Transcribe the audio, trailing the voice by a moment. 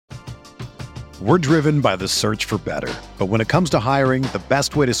We're driven by the search for better. But when it comes to hiring, the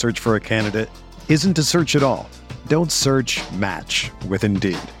best way to search for a candidate isn't to search at all. Don't search, match with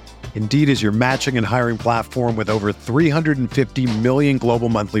Indeed. Indeed is your matching and hiring platform with over 350 million global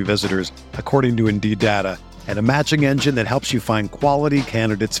monthly visitors, according to Indeed data, and a matching engine that helps you find quality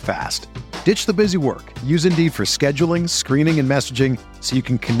candidates fast. Ditch the busy work. Use Indeed for scheduling, screening, and messaging so you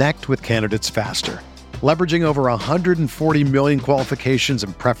can connect with candidates faster. Leveraging over 140 million qualifications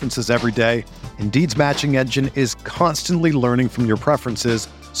and preferences every day, Indeed's matching engine is constantly learning from your preferences,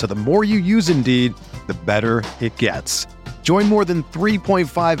 so the more you use Indeed, the better it gets. Join more than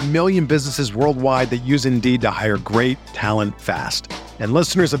 3.5 million businesses worldwide that use Indeed to hire great talent fast. And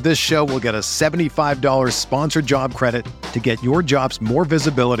listeners of this show will get a $75 sponsored job credit to get your jobs more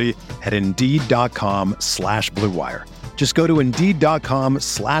visibility at Indeed.com/Blue Wire. Just go to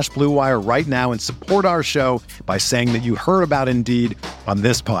Indeed.com/Blue Wire right now and support our show by saying that you heard about Indeed on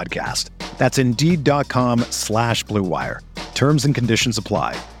this podcast. That's Indeed.com/Blue Wire. Terms and conditions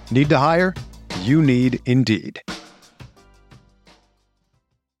apply. Need to hire? You need Indeed.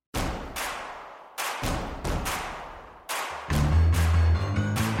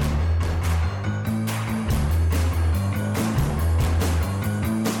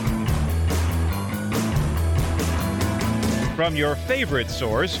 From your favorite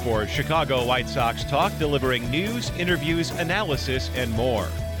source for Chicago White Sox talk, delivering news, interviews, analysis, and more.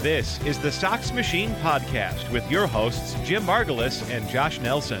 This is the Sox Machine Podcast with your hosts, Jim Margalus and Josh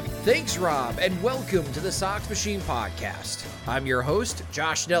Nelson. Thanks, Rob, and welcome to the Sox Machine Podcast. I'm your host,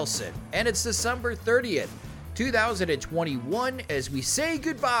 Josh Nelson, and it's December 30th, 2021, as we say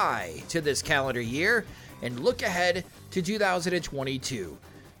goodbye to this calendar year and look ahead to 2022.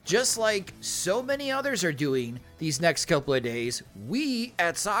 Just like so many others are doing these next couple of days, we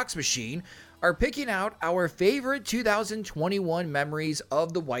at Sox Machine are picking out our favorite 2021 memories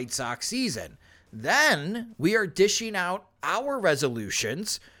of the White Sox season. Then we are dishing out our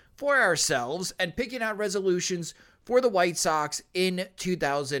resolutions for ourselves and picking out resolutions for the White Sox in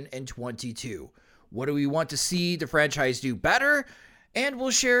 2022. What do we want to see the franchise do better? And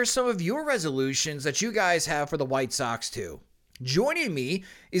we'll share some of your resolutions that you guys have for the White Sox too. Joining me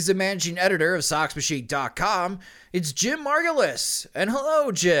is the managing editor of SoxMachine.com. It's Jim Margalus. And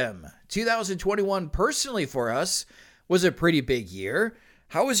hello, Jim. 2021 personally for us was a pretty big year.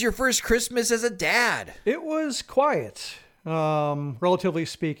 How was your first Christmas as a dad? It was quiet, relatively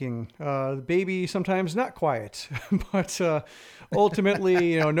speaking. The baby sometimes not quiet, but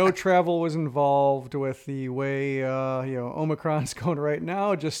ultimately, no travel was involved with the way, Omicron's going right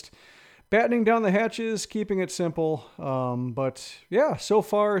now. Just battening down the hatches, keeping it simple. But yeah, so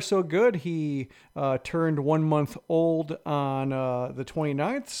far so good. He turned 1 month old on the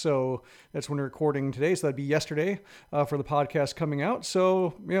 29th. So that's when we're recording today. So that'd be yesterday for the podcast coming out.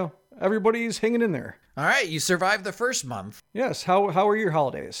 So, everybody's hanging in there. All right. You survived the first month. Yes. How are your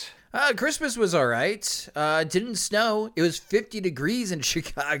holidays? Christmas was all right. Didn't snow. It was 50 degrees in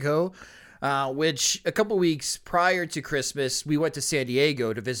Chicago. Which a couple weeks prior to Christmas, we went to San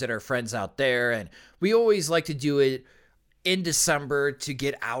Diego to visit our friends out there. And we always like to do it in December to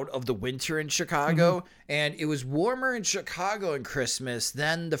get out of the winter in Chicago. Mm-hmm. And it was warmer in Chicago in Christmas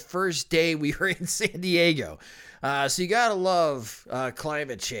than the first day we were in San Diego. So you gotta love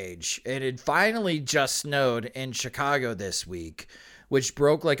climate change. And it finally just snowed in Chicago this week, which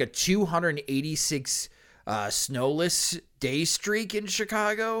broke like a 286 snowless day streak in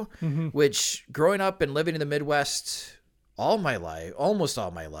Chicago, which growing up and living in the Midwest almost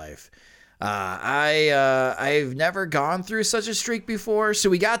all my life, I've never gone through such a streak before. So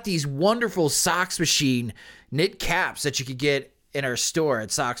we got these wonderful Sox Machine knit caps that you could get in our store at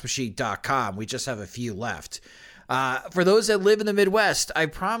SoxMachine.com. We just have a few left. For those that live in the Midwest, I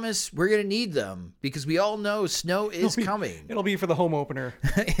promise we're going to need them because we all know snow is coming. It'll be for the home opener.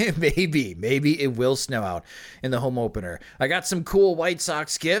 Maybe it will snow out in the home opener. I got some cool White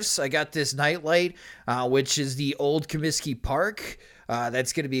Sox gifts. I got this nightlight, which is the old Comiskey Park.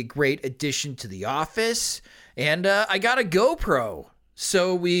 That's going to be a great addition to the office. And I got a GoPro.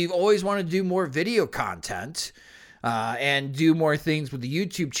 So we've always wanted to do more video content. And do more things with the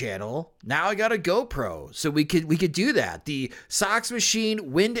YouTube channel. Now I got a GoPro, so we could do that. The Sox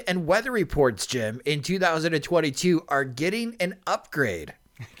Machine wind and weather reports, Jim, in 2022 are getting an upgrade.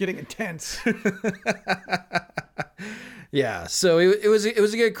 Getting intense. Yeah, so it was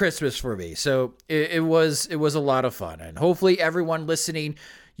a good Christmas for me. So it was a lot of fun, and hopefully everyone listening,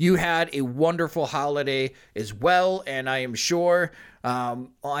 you had a wonderful holiday as well. And I am sure,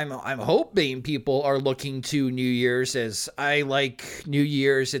 I'm hoping people are looking to New Year's, as I like New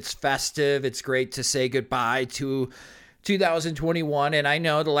Year's. It's festive. It's great to say goodbye to 2021. And I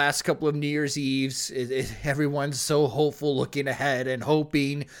know the last couple of New Year's Eves, everyone's so hopeful looking ahead and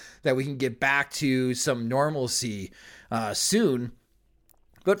hoping that we can get back to some normalcy soon.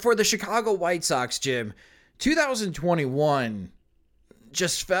 But for the Chicago White Sox, Jim, 2021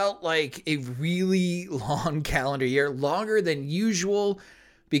 just felt like a really long calendar year, longer than usual,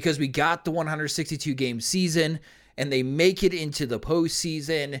 because we got the 162 game season and they make it into the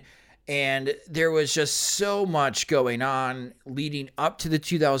postseason. And there was just so much going on leading up to the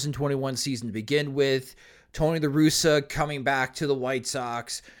 2021 season to begin with. Tony La Russa coming back to the White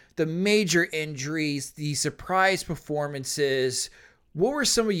Sox, the major injuries, the surprise performances. What were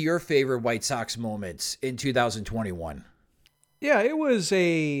some of your favorite White Sox moments in 2021? Yeah, it was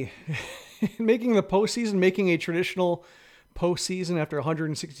making the postseason, making a traditional postseason after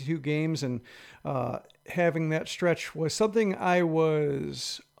 162 games and having that stretch was something I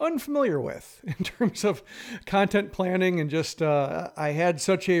was unfamiliar with in terms of content planning, and just I had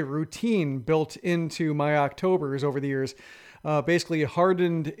such a routine built into my Octobers over the years, basically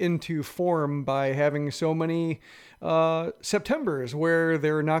hardened into form by having so many Septembers where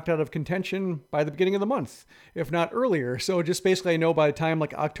they're knocked out of contention by the beginning of the month, if not earlier. So just basically I know by the time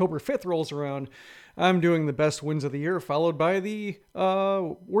like October 5th rolls around, I'm doing the best wins of the year, followed by the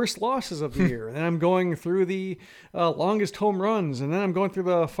worst losses of the year. And then I'm going through the longest home runs, and then I'm going through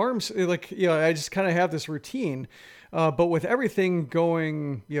the farms. I just kind of have this routine. But with everything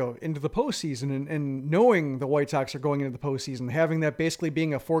going, into the postseason and knowing the White Sox are going into the postseason, having that basically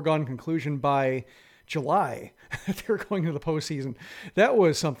being a foregone conclusion by July, they're going into the postseason, that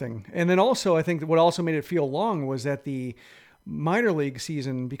was something. And then also, I think that what also made it feel long was that the minor league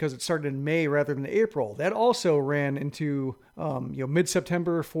season, because it started in May rather than April, that also ran into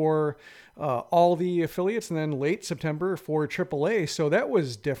mid-September for all the affiliates, and then late September for AAA. So that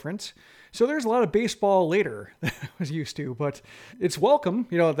was different. So there's a lot of baseball later than I was used to, but it's welcome.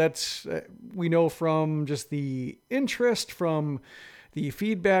 That's we know from just the interest, from the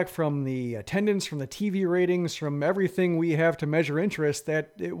feedback, from the attendance, from the TV ratings, from everything we have to measure interest,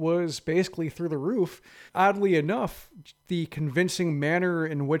 that it was basically through the roof. Oddly enough, the convincing manner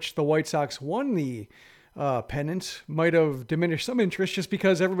in which the White Sox won the pennant might have diminished some interest, just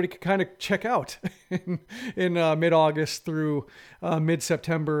because everybody could kind of check out in mid-August through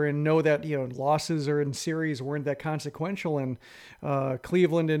mid-September and know that losses or in series weren't that consequential, and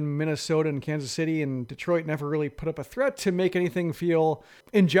Cleveland and Minnesota and Kansas City and Detroit never really put up a threat to make anything feel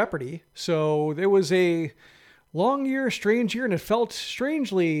in jeopardy. So it was a long year, strange year, and it felt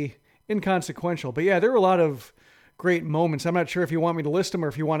strangely inconsequential. But yeah, there were a lot of great moments. I'm not sure if you want me to list them or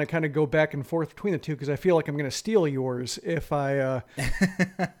if you want to kind of go back and forth between the two, because I feel like I'm going to steal yours if I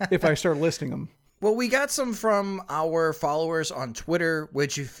start listing them. Well, we got some from our followers on Twitter,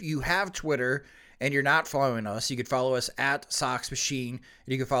 which if you have Twitter and you're not following us, you could follow us at Sox Machine,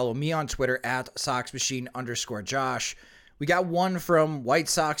 and you can follow me on Twitter at SoxMachine_Josh. We got one from White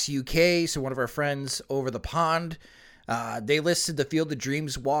Sox UK, so one of our friends over the pond. They listed the Field of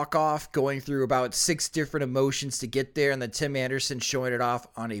Dreams walk-off, going through about 6 different emotions to get there, and then Tim Anderson showing it off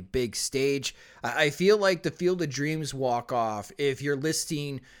on a big stage. I feel like the Field of Dreams walk-off, if you're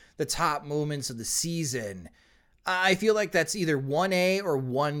listing the top moments of the season, I feel like that's either 1A or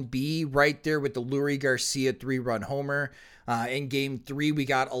 1B, right there with the Leury Garcia 3-run homer. In Game 3, we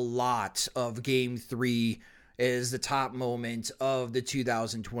got a lot of Game 3 as the top moment of the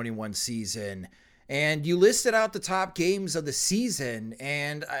 2021 season. And you listed out the top games of the season,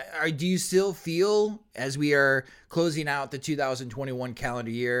 and do you still feel, as we are closing out the 2021 calendar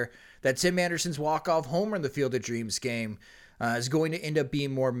year, that Tim Anderson's walk-off homer in the Field of Dreams game is going to end up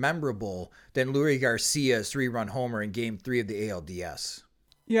being more memorable than Leury Garcia's 3-run homer in Game 3 of the ALDS?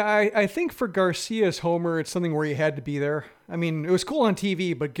 Yeah, I think for Garcia's homer, it's something where he had to be there. I mean, it was cool on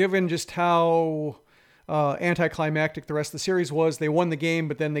TV, but given just how anticlimactic the rest of the series was, they won the game,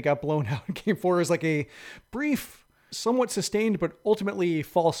 but then they got blown out in Game 4. It was like a brief, somewhat sustained, but ultimately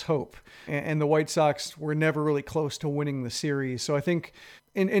false hope. And the White Sox were never really close to winning the series. So I think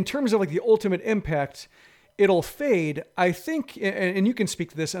in terms of like the ultimate impact, it'll fade. I think, and you can speak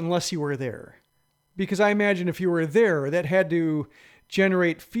to this unless you were there, because I imagine if you were there, that had to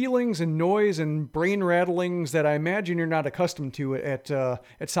generate feelings and noise and brain rattlings that I imagine you're not accustomed to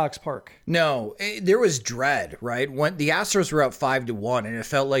at Sox Park. No, there was dread, right? When the Astros were up 5-1, and it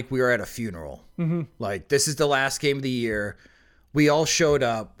felt like we were at a funeral. Mm-hmm. Like, this is the last game of the year. We all showed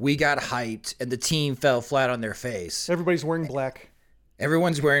up, we got hyped, and the team fell flat on their face. Everybody's wearing black.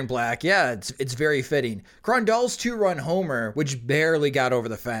 Everyone's wearing black. Yeah, it's very fitting. Grandal's 2-run homer, which barely got over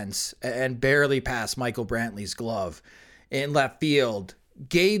the fence and barely passed Michael Brantley's glove in left field,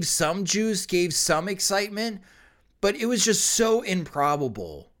 gave some juice, gave some excitement, but it was just so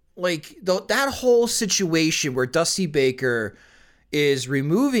improbable. Like that whole situation where Dusty Baker is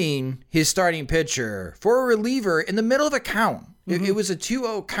removing his starting pitcher for a reliever in the middle of a count. Mm-hmm. It was a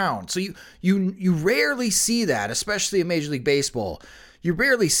 2-0 count. So you rarely see that, especially in Major League Baseball. You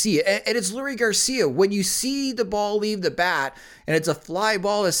rarely see it. And it's Lurie Garcia. When you see the ball leave the bat and it's a fly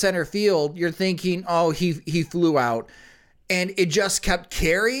ball to center field, you're thinking, oh, he flew out. And it just kept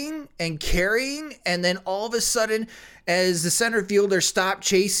carrying. And then all of a sudden, as the center fielder stopped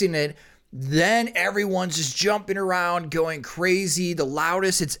chasing it, then everyone's just jumping around, going crazy. The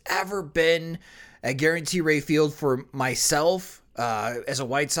loudest it's ever been at Guarantee Rate Field for myself as a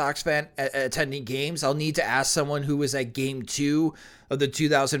White Sox fan attending games. I'll need to ask someone who was at Game 2 of the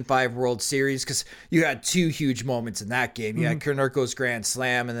 2005 World Series, because you had two huge moments in that game. You had Konerko's grand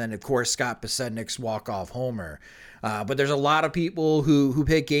slam, and then, of course, Scott Podsednik's walk-off homer. But there's a lot of people who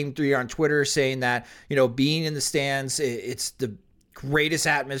pick Game 3 on Twitter saying that, being in the stands, it's the greatest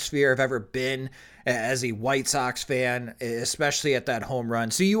atmosphere I've ever been as a White Sox fan, especially at that home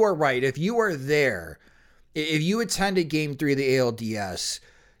run. So you are right. If you are there, if you attended Game 3 of the ALDS,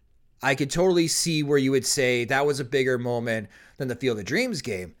 I could totally see where you would say that was a bigger moment than the Field of Dreams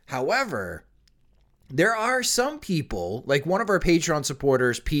game. However, there are some people, like one of our Patreon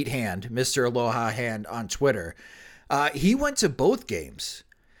supporters, Pete Hand, Mr. Aloha Hand on Twitter, he went to both games.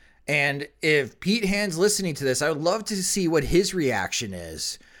 And if Pete Hand's listening to this, I would love to see what his reaction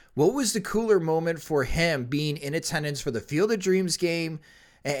is. What was the cooler moment for him being in attendance for the Field of Dreams game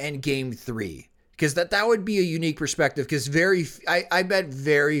and Game 3? Because that would be a unique perspective, because I bet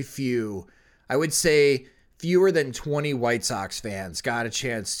very few, I would say fewer than 20 White Sox fans got a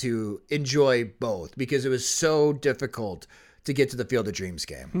chance to enjoy both, because it was so difficult to get to the Field of Dreams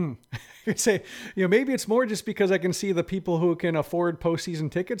game. I'd say, maybe it's more just because I can see the people who can afford postseason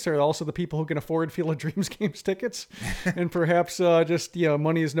tickets are also the people who can afford Field of Dreams games tickets. And perhaps just,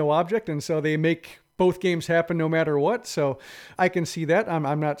 money is no object. And so they make both games happen no matter what. So I can see that.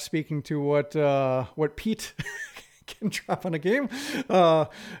 I'm not speaking to what Pete can drop on a game.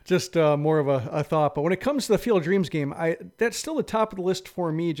 Just more of a thought. But when it comes to the Field of Dreams game, that's still the top of the list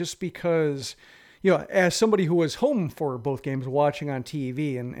for me, just because, as somebody who was home for both games watching on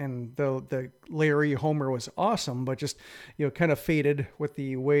TV, and the Larry homer was awesome, but just, kind of faded with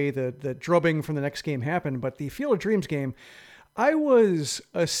the way the drubbing from the next game happened. But the Field of Dreams game, I was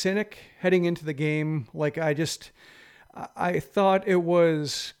a cynic heading into the game. Like, I thought it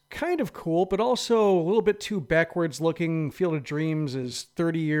was kind of cool, but also a little bit too backwards looking. Field of Dreams is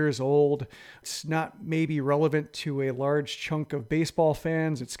 30 years old. It's not maybe relevant to a large chunk of baseball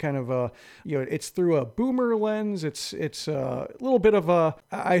fans. It's kind of it's through a boomer lens. It's a little bit of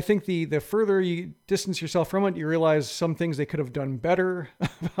I think the further you distance yourself from it, you realize some things they could have done better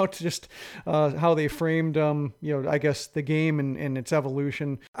about just how they framed, I guess the game and its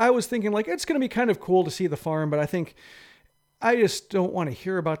evolution. I was thinking, like, it's going to be kind of cool to see the farm, but I think I just don't want to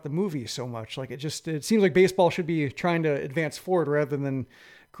hear about the movie so much. Like, it seems like baseball should be trying to advance forward rather than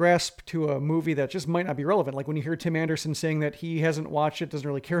grasp to a movie that just might not be relevant. Like when you hear Tim Anderson saying that he hasn't watched it, doesn't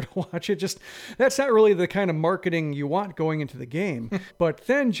really care to watch it, that's not really the kind of marketing you want going into the game. But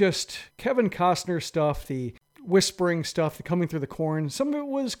then just Kevin Costner stuff, the whispering stuff, the coming through the corn, some of it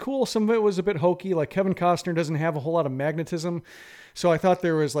was cool, some of it was a bit hokey. Like, Kevin Costner doesn't have a whole lot of magnetism. So I thought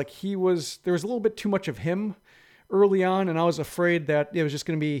there was a little bit too much of him early on, and I was afraid that it was just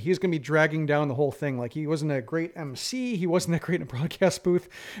going to be, he's going to be dragging down the whole thing. Like, he wasn't a great MC, he wasn't that great in a broadcast booth,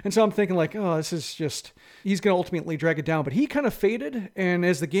 and so I'm thinking, like, oh, this is just, he's going to ultimately drag it down. But he kind of faded, and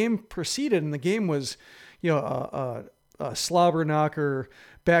as the game proceeded, and the game was, a slobber knocker,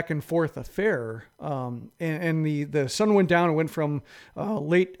 back and forth affair, and the sun went down and went from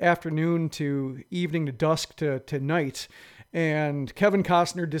late afternoon to evening to dusk to night. And Kevin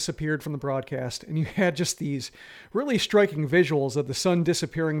Costner disappeared from the broadcast, and you had just these really striking visuals of the sun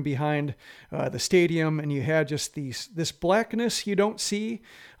disappearing behind the stadium, and you had just this blackness you don't see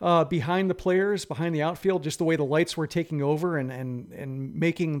behind the players, behind the outfield, just the way the lights were taking over and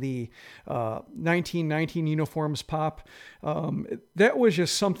making the 1919 uniforms pop. That was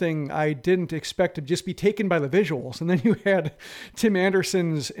just something I didn't expect to just be taken by the visuals. And then you had Tim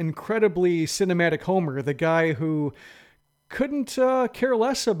Anderson's incredibly cinematic homer, the guy who couldn't care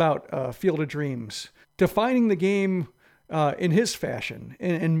less about Field of Dreams, defining the game in his fashion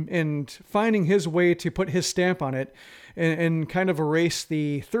and finding his way to put his stamp on it and kind of erase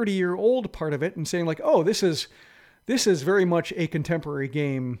the 30-year-old part of it and saying, like, oh, this is very much a contemporary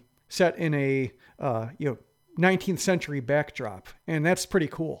game set in a 19th century backdrop. And that's pretty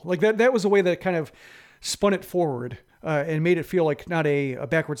cool. Like, that was a way that kind of spun it forward and made it feel like not a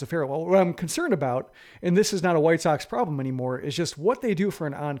backwards affair. Well, what I'm concerned about, and this is not a White Sox problem anymore, is just what they do for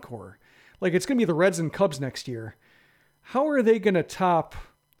an encore. Like, it's going to be the Reds and Cubs next year. How are they going to top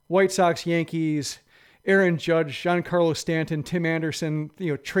White Sox, Yankees, Aaron Judge, Giancarlo Stanton, Tim Anderson,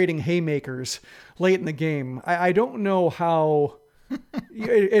 trading haymakers late in the game? I don't know how.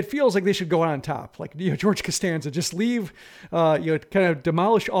 It feels like they should go on top. Like, George Costanza, just leave, kind of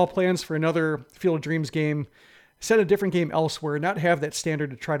demolish all plans for another Field of Dreams game, set a different game elsewhere, not have that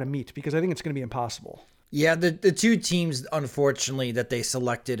standard to try to meet, because I think it's going to be impossible. Yeah, the two teams, unfortunately, that they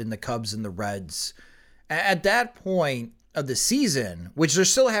selected in the Cubs and the Reds, at that point of the season, which they're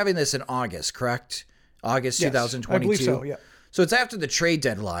still having this in August, correct? August 2022? I believe so, yeah. So it's after the trade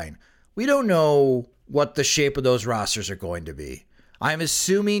deadline. We don't know what the shape of those rosters are going to be. I'm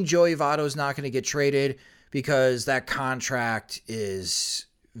assuming Joey Votto is not going to get traded because that contract is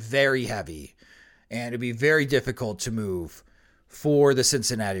very heavy and it'd be very difficult to move for the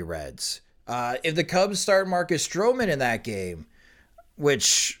Cincinnati Reds. If the Cubs start Marcus Stroman in that game,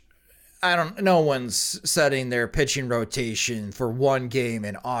 which no one's setting their pitching rotation for one game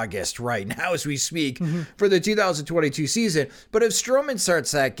in August right now as we speak for the 2022 season. But if Stroman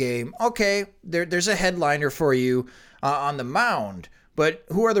starts that game, okay, there's a headliner for you on the mound. But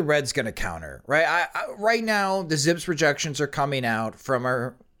who are the Reds going to counter, right? Right now, the Zips projections are coming out from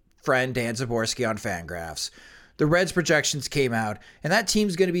our friend Dan Zaborski on Fangraphs. The Reds projections came out, and that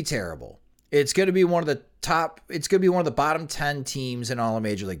team's going to be terrible. It's going to be one of the bottom 10 teams in all of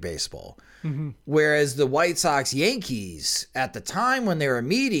Major League Baseball. Whereas the White Sox Yankees, at the time when they were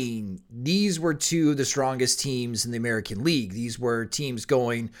meeting, these were two of the strongest teams in the American League. These were teams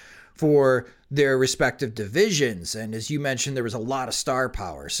going for their respective divisions. And as you mentioned, there was a lot of star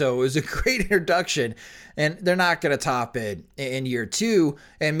power. So it was a great introduction, and they're not going to top it in year two.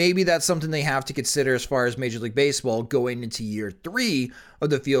 And maybe that's something they have to consider as far as Major League Baseball going into year three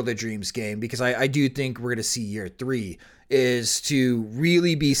of the Field of Dreams game, because I do think we're going to see year three is to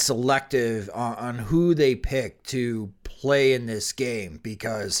really be selective on who they pick to play in this game,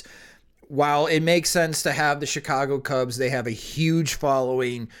 because while it makes sense to have the Chicago Cubs, they have a huge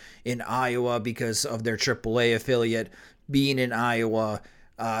following in Iowa because of their AAA affiliate being in Iowa.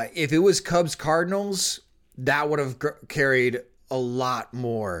 If it was Cubs Cardinals, that would have carried a lot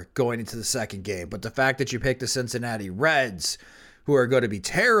more going into the second game. But the fact that you picked the Cincinnati Reds, who are going to be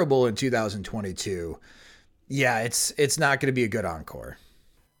terrible in 2022, yeah, it's not going to be a good encore.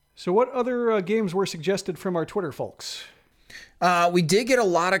 So what other games were suggested from our Twitter folks? We did get a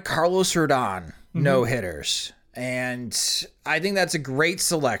lot of Carlos Rodon no-hitters, and I think that's a great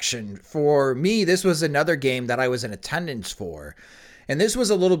selection. For me, this was another game that I was in attendance for, and this was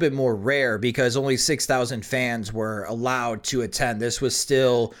a little bit more rare because only 6,000 fans were allowed to attend. This was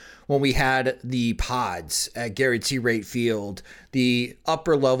still when we had the pods at Gary T. Rate Field. The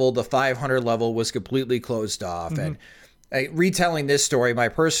upper level, the 500 level, was completely closed off, and retelling this story, my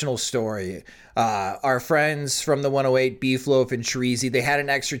personal story, our friends from the 108, Beef Loaf and Chirizi, they had an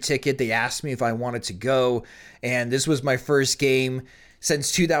extra ticket. They asked me if I wanted to go, and this was my first game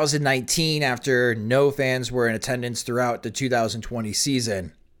since 2019 after no fans were in attendance throughout the 2020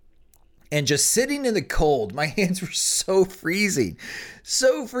 season. And just sitting in the cold, my hands were so freezing.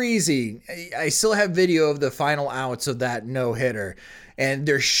 I still have video of the final outs of that no-hitter, and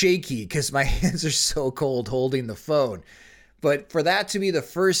they're shaky because my hands are so cold holding the phone. But for that to be the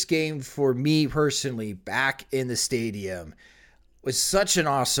first game for me personally back in the stadium was such an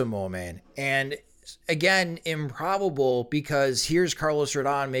awesome moment. And again, improbable, because here's Carlos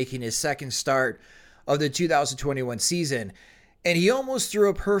Rodon making his second start of the 2021 season, and he almost threw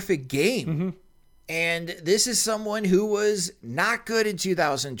a perfect game. And this is someone who was not good in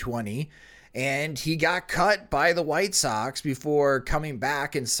 2020, and he got cut by the White Sox before coming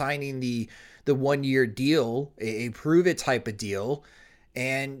back and signing the 1-year deal, a prove-it type of deal,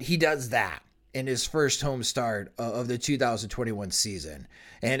 and he does that in his first home start of the 2021 season.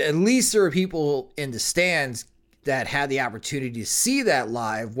 And at least there were people in the stands that had the opportunity to see that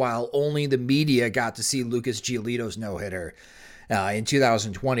live, while only the media got to see Lucas Giolito's no-hitter in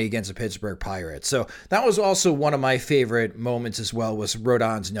 2020 against the Pittsburgh Pirates. So that was also one of my favorite moments as well, was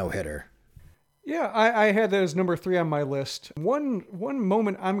Rodon's no-hitter. Yeah, I had that as number 3 on my list. One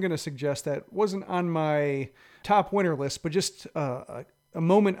moment I'm going to suggest that wasn't on my top winner list, but just a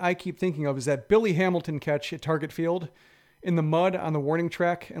moment I keep thinking of, is that Billy Hamilton catch at Target Field in the mud on the warning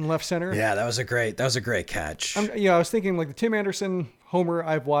track in left center. Yeah, that was a great catch. I was thinking like the Tim Anderson homer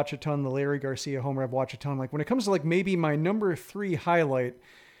I've watched a ton, the Larry Garcia homer I've watched a ton. Like when it comes to like maybe my number 3 highlight,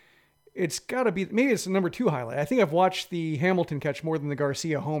 it's got to be, maybe it's the number 2 highlight. I think I've watched the Hamilton catch more than the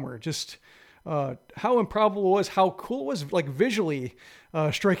Garcia homer. Just how improbable it was, how cool it was, like visually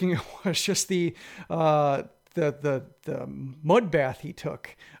striking it was. Just the mud bath he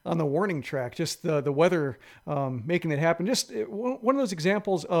took on the warning track, just the weather making it happen. Just one of those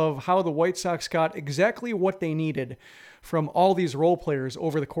examples of how the White Sox got exactly what they needed from all these role players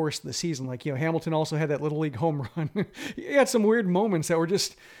over the course of the season. Like, Hamilton also had that Little League home run. He had some weird moments that were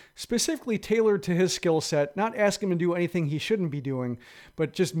just specifically tailored to his skill set, not asking him to do anything he shouldn't be doing,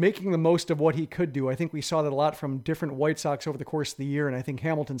 but just making the most of what he could do. I think we saw that a lot from different White Sox over the course of the year, and I think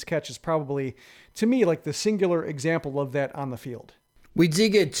Hamilton's catch is probably, to me, like the singular example of that on the field. We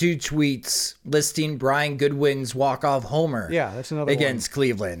did get 2 tweets listing Brian Goodwin's walk-off homer that's another against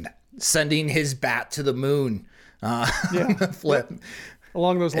Cleveland, sending his bat to the moon. Flip.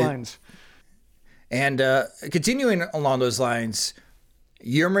 Along those lines. And continuing along those lines,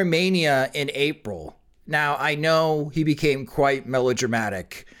 Yermin Mania in April. Now, I know he became quite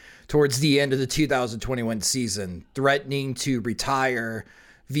melodramatic towards the end of the 2021 season, threatening to retire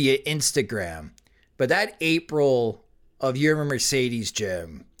via Instagram. But that April of Yermin Mercedes,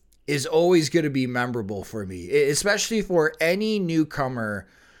 Jim, is always going to be memorable for me, especially for any newcomer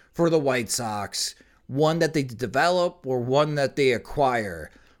for the White Sox, one that they develop or one that they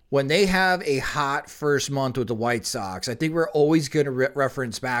acquire. When they have a hot first month with the White Sox, I think we're always going to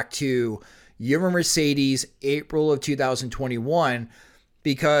reference back to Yermin Mercedes, April of 2021,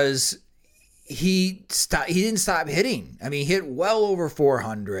 because he didn't stop hitting. I mean, he hit well over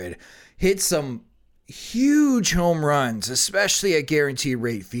 400, hit some huge home runs, especially at Guaranteed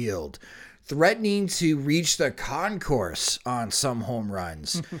Rate Field, threatening to reach the concourse on some home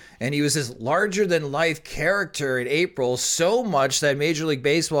runs. And he was this larger-than-life character in April, so much that Major League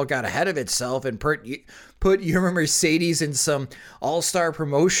Baseball got ahead of itself and put Yermin Mercedes in some all-star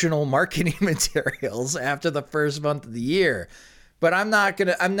promotional marketing materials after the first month of the year. But I'm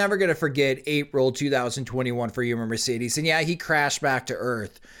never gonna forget April 2021 for Yermin Mercedes. And yeah, he crashed back to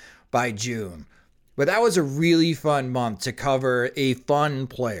earth by June. But that was a really fun month to cover a fun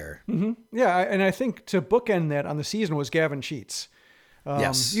player. Mm-hmm. Yeah, and I think to bookend that on the season was Gavin Sheets.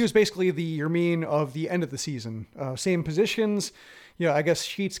 Yes. He was basically the Yermin of the end of the season. Same positions. I guess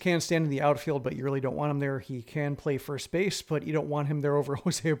Sheets can stand in the outfield, but you really don't want him there. He can play first base, but you don't want him there over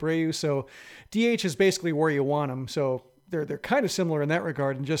Jose Abreu. So DH is basically where you want him. So they're kind of similar in that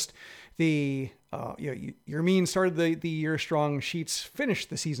regard. And just the Yermin started the year strong. Sheets finished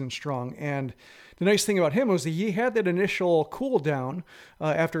the season strong. And the nice thing about him was that he had that initial cool down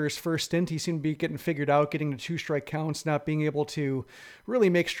after his first stint. He seemed to be getting figured out, getting to 2 strike counts, not being able to really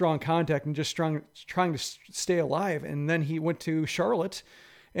make strong contact and just trying to stay alive. And then he went to Charlotte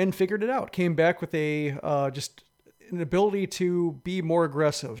and figured it out. Came back with just an ability to be more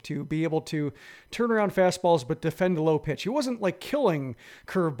aggressive, to be able to turn around fastballs but defend a low pitch. He wasn't like killing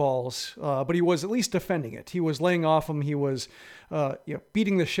curveballs, but he was at least defending it. He was laying off them. He was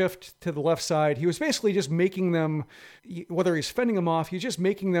beating the shift to the left side. He was basically just making them, whether he's fending them off, he's just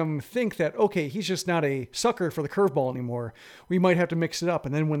making them think that, okay, he's just not a sucker for the curveball anymore. We might have to mix it up.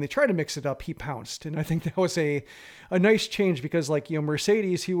 And then when they try to mix it up, he pounced. And I think that was a nice change because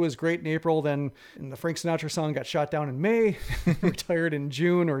Mercedes, he was great in April. Then in the Frank Sinatra song got shot down in May, retired in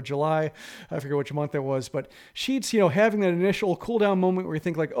June or July. I forget which month it was, but Sheets, having that initial cool down moment where you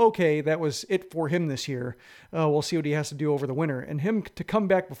think like, okay, that was it for him this year. We'll see what he has to do over the winter. And him to come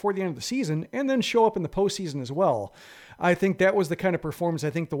back before the end of the season and then show up in the postseason as well. I think that was the kind of performance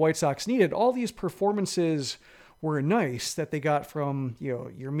I think the White Sox needed. All these performances were nice that they got from,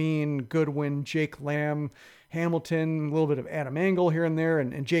 Yermin, Goodwin, Jake Lamb, Hamilton, a little bit of Adam Engel here and there,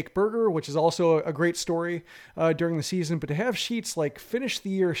 and Jake Berger, which is also a great story during the season. But to have Sheets finish the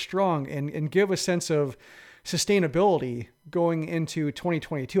year strong and give a sense of sustainability going into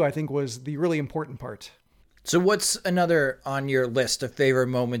 2022, I think was the really important part. So what's another on your list of favorite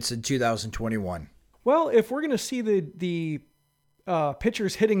moments in 2021? Well, if we're going to see the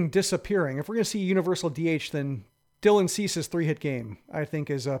pitchers hitting disappearing, if we're going to see universal DH, then Dylan Cease's 3-hit game, I think,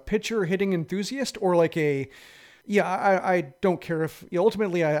 is a pitcher hitting enthusiast or like I don't care if,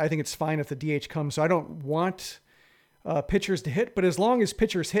 ultimately I think it's fine if the DH comes. So I don't want pitchers to hit, but as long as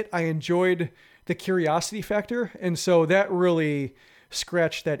pitchers hit, I enjoyed the curiosity factor. And so that really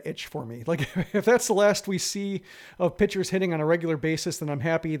scratched that itch for me. Like if that's the last we see of pitchers hitting on a regular basis, then I'm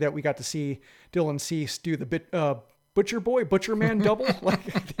happy that we got to see Dylan Cease do the Butcher Man double.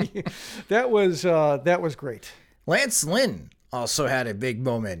 That was great. Lance Lynn also had a big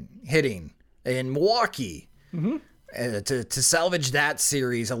moment hitting in Milwaukee to salvage that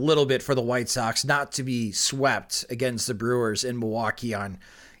series a little bit for the White Sox, not to be swept against the Brewers in Milwaukee on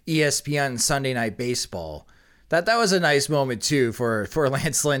ESPN Sunday Night Baseball. That was a nice moment too for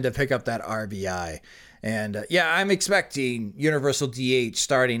Lance Lynn to pick up that RBI. And I'm expecting universal DH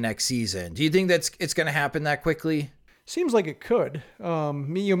starting next season. Do you think it's going to happen that quickly? Seems like it could.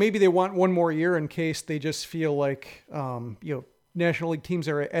 Maybe they want one more year in case they just feel like National League teams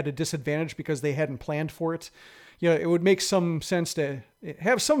are at a disadvantage because they hadn't planned for it. It would make some sense to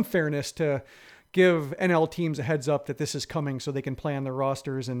have some fairness to give NL teams a heads up that this is coming so they can plan their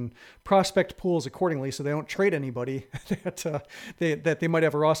rosters and prospect pools accordingly so they don't trade anybody that they might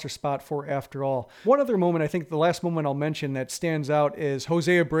have a roster spot for after all. One other moment, I think the last moment I'll mention that stands out is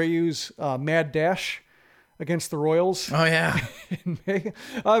Jose Abreu's mad dash against the Royals. Oh, yeah. In May.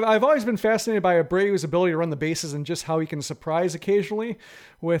 I've always been fascinated by Abreu's ability to run the bases and just how he can surprise occasionally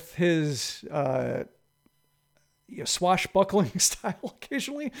with his swashbuckling style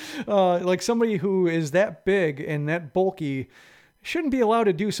occasionally. Like somebody who is that big and that bulky shouldn't be allowed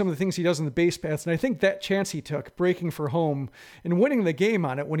to do some of the things he does in the base paths. And I think that chance he took, breaking for home and winning the game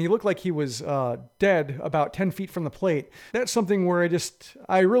on it when he looked like he was dead about 10 feet from the plate, that's something where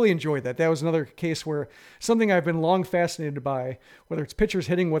I really enjoyed that. That was another case where something I've been long fascinated by, whether it's pitchers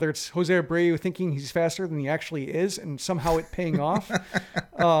hitting, whether it's Jose Abreu thinking he's faster than he actually is and somehow it paying off.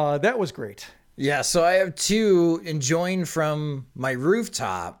 That was great. Yeah, so I have two enjoying from my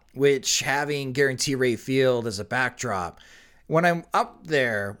rooftop, which having Guarantee Rate Field as a backdrop. When I'm up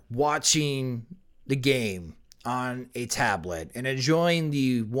there watching the game on a tablet and enjoying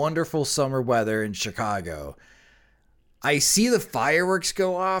the wonderful summer weather in Chicago, I see the fireworks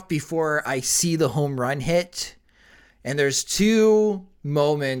go off before I see the home run hit. And there's two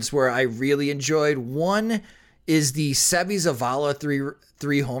moments where I really enjoyed. One is the Seby Zavala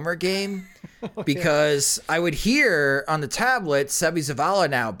three homer game. Because I would hear on the tablet Seby Zavala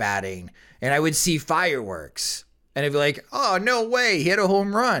now batting, and I would see fireworks. And I'd be like, oh, no way, he hit a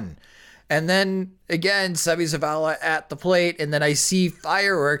home run. And then, again, Seby Zavala at the plate, and then I see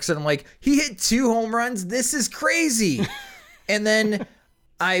fireworks, and I'm like, he hit 2 home runs? This is crazy. And then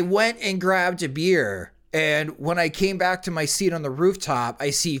I went and grabbed a beer, and when I came back to my seat on the rooftop, I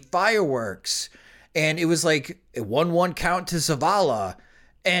see fireworks, and it was like a 1-1 count to Zavala.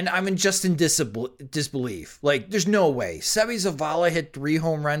 And I'm in disbelief. Like, there's no way. Seby Zavala hit 3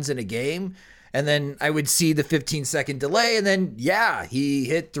 home runs in a game. And then I would see the 15-second delay. And then, he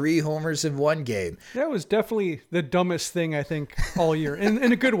hit 3 homers in 1 game. That was definitely the dumbest thing, I think, all year.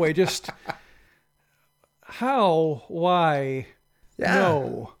 In a good way. Just how, why,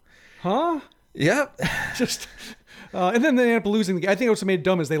 no. Huh? Yep. Just... and then they ended up losing the game. I think what made it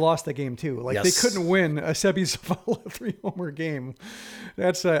dumb is they lost the game too. Like They couldn't win a Seby Zavala 3-homer game.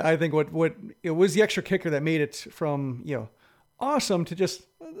 That's I think what it was the extra kicker that made it from awesome to just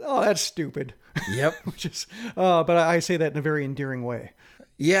that's stupid. Yep. Which is but I say that in a very endearing way.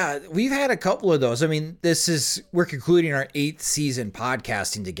 Yeah, we've had a couple of those. I mean, we're concluding our 8th season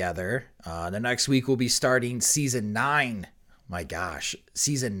podcasting together. The next week we'll be starting season 9. My gosh,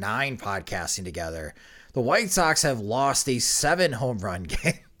 season 9 podcasting together. The White Sox have lost a 7 home run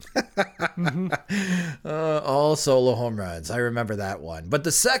game. All solo home runs. I remember that one. But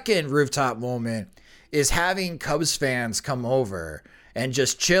the second rooftop moment is having Cubs fans come over and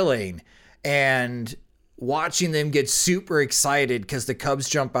just chilling and watching them get super excited because the Cubs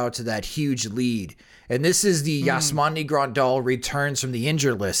jump out to that huge lead. And this is the Yasmani Grandal returns from the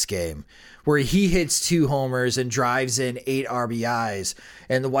injured list game, where he hits 2 homers and drives in 8 RBIs,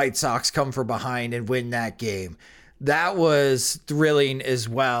 and the White Sox come from behind and win that game. That was thrilling as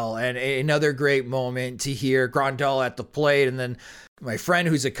well, and another great moment to hear Grandal at the plate, and then my friend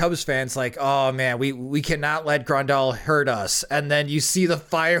who's a Cubs fan's like, oh man, we cannot let Grandal hurt us, and then you see the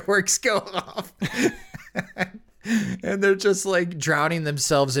fireworks go off. And they're just like drowning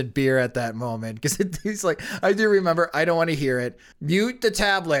themselves in beer at that moment. Because he's like, I do remember, I don't want to hear it. Mute the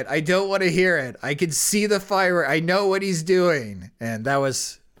tablet. I don't want to hear it. I can see the firework. I know what he's doing. And that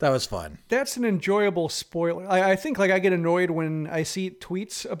was fun. That's an enjoyable spoiler. I think I get annoyed when I see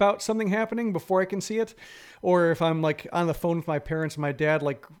tweets about something happening before I can see it. Or if I'm like on the phone with my parents, my dad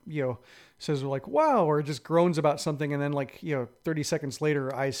says like, wow, or just groans about something. And then 30 seconds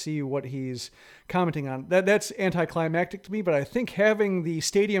later, I see what he's commenting on. That's anticlimactic to me. But I think having the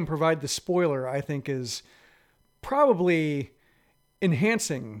stadium provide the spoiler, I think is probably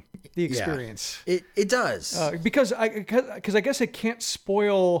enhancing the experience. Yeah, it does. Because I guess it can't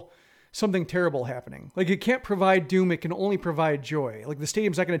spoil something terrible happening. Like, it can't provide doom. It can only provide joy. Like, the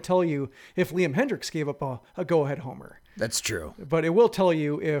stadium's not going to tell you if Liam Hendricks gave up a go-ahead homer. That's true. But it will tell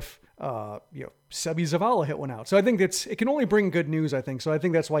you if Seby Zavala hit one out. So I think it can only bring good news, I think. So I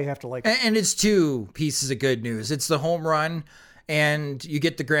think that's why you have to like it. And it's 2 pieces of good news. It's the home run, And you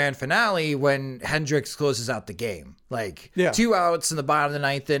get the grand finale when Hendricks closes out the game. Like 2 outs in the bottom of the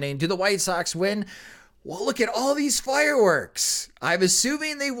ninth inning. Do the White Sox win? Well, look at all these fireworks. I'm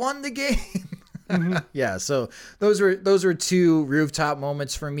assuming they won the game. Yeah, so those were two rooftop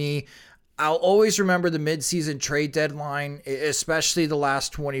moments for me. I'll always remember the midseason trade deadline, especially the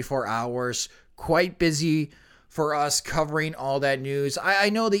last 24 hours. Quite busy for us covering all that news. I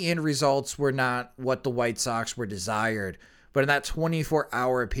know the end results were not what the White Sox were desired, but in that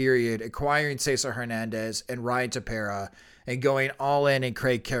 24-hour period, acquiring Cesar Hernandez and Ryan Tepera and going all in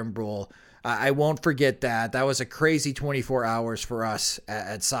Craig Kimbrel, I won't forget that. That was a crazy 24 hours for us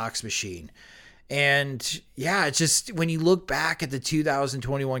at Sox Machine. And yeah, it's just when you look back at the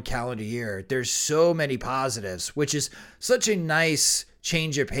 2021 calendar year, there's so many positives, which is such a nice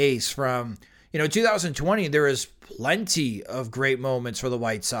change of pace from, 2020, there was plenty of great moments for the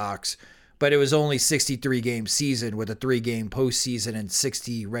White Sox, but it was only 63-game season with a 3-game postseason and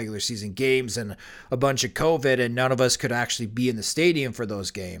 60 regular season games and a bunch of COVID, and none of us could actually be in the stadium for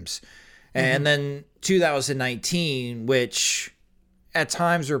those games. And then 2019, which at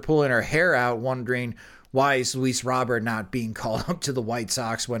times we're pulling our hair out wondering why is Luis Robert not being called up to the White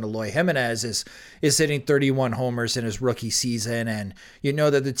Sox when Eloy Jimenez is hitting 31 homers in his rookie season. And you know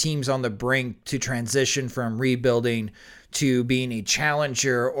that the team's on the brink to transition from rebuilding to being a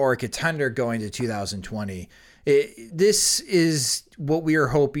challenger or a contender going to 2020. This is what we are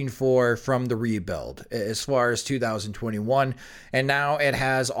hoping for from the rebuild as far as 2021. And now it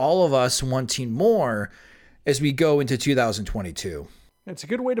has all of us wanting more as we go into 2022. That's a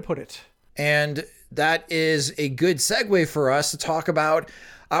good way to put it. And that is a good segue for us to talk about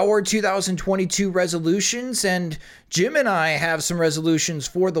our 2022 resolutions. And Jim and I have some resolutions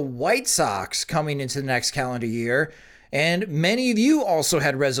for the White Sox coming into the next calendar year. And many of you also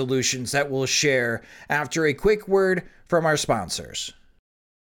had resolutions that we'll share after a quick word from our sponsors.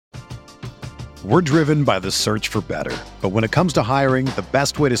 We're driven by the search for better. But when it comes to hiring, the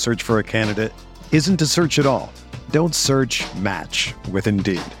best way to search for a candidate isn't to search at all. Don't search, match with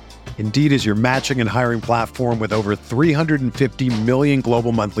Indeed. Indeed is your matching and hiring platform with over 350 million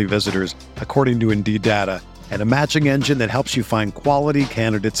global monthly visitors, according to Indeed data, and a matching engine that helps you find quality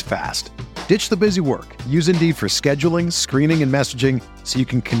candidates fast. Ditch the busy work. Use Indeed for scheduling, screening, and messaging so you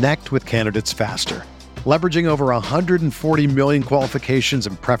can connect with candidates faster. Leveraging over 140 million qualifications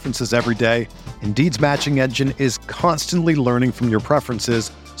and preferences every day, Indeed's matching engine is constantly learning from your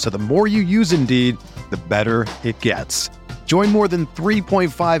preferences, so the more you use Indeed, the better it gets. Join more than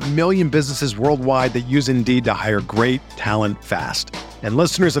 3.5 million businesses worldwide that use Indeed to hire great talent fast. And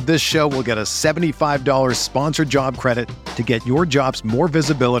listeners of this show will get a $75 sponsored job credit to get your jobs more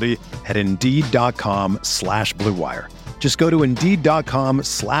visibility at Indeed.com/Blue Wire. Just go to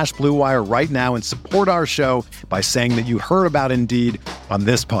Indeed.com/Blue Wire right now and support our show by saying that you heard about Indeed on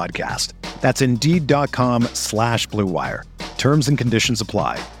this podcast. That's Indeed.com/Blue Wire. Terms and conditions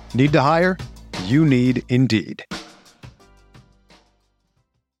apply. Need to hire? You need Indeed.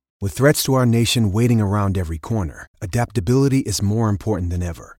 With threats to our nation waiting around every corner, adaptability is more important than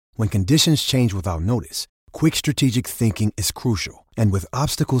ever. When conditions change without notice, quick strategic thinking is crucial. And with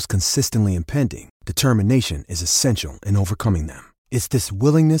obstacles consistently impending, determination is essential in overcoming them. It's this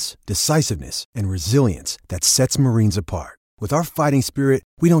willingness, decisiveness, and resilience that sets Marines apart. With our fighting spirit,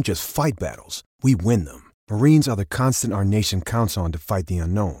 we don't just fight battles, we win them. Marines are the constant our nation counts on to fight the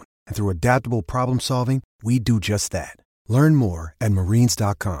unknown. And through adaptable problem solving, we do just that. Learn more at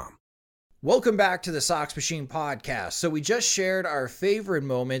Marines.com. Welcome back to the Sox Machine podcast. So we just shared our favorite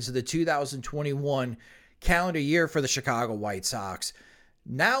moments of the 2021 calendar year for the Chicago White Sox.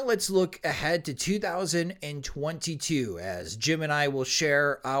 Now let's look ahead to 2022 as Jim and I will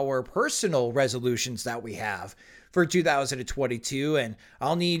share our personal resolutions that we have for 2022. And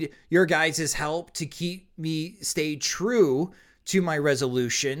I'll need your guys' help to keep me stay true to my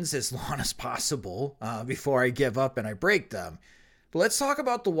resolutions as long as possible before I give up and I break them. But let's talk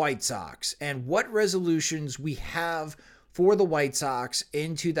about the White Sox and what resolutions we have for the White Sox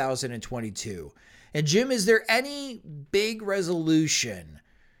in 2022. And Jim, is there any big resolution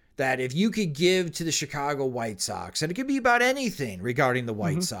that if you could give to the Chicago White Sox, and it could be about anything regarding the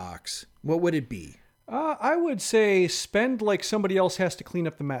White Sox, what would it be? I would say spend like somebody else has to clean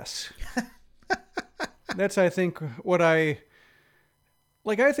up the mess. That's, I think, what I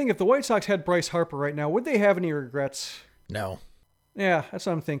think if the White Sox had Bryce Harper right now, would they have any regrets? No. Yeah, that's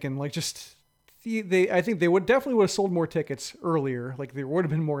what I'm thinking. I think they would definitely have sold more tickets earlier. Like there would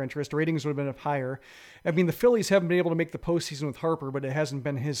have been more interest. Ratings would have been higher. I mean, the Phillies haven't been able to make the postseason with Harper, but it hasn't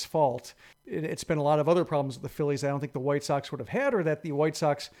been his fault. It's been a lot of other problems with the Phillies I don't think the White Sox would have had, or that the White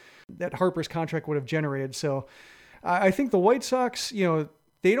Sox, that Harper's contract would have generated. So I think the White Sox,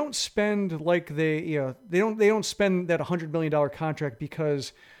 they don't spend like they don't spend that $100 million contract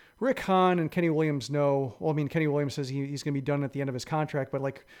because Rick Hahn and Kenny Williams know. Well, I mean, Kenny Williams says he's going to be done at the end of his contract, but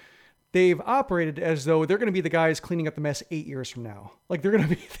like they've operated as though they're going to be the guys cleaning up the mess 8 years from now. Like they're going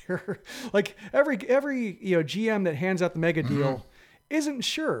to be there. Like every GM that hands out the mega deal isn't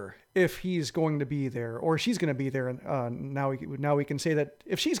sure if he's going to be there or she's going to be there. Now we can say that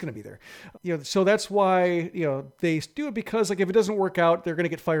if she's going to be there, so that's why, they do it because like if it doesn't work out, they're going to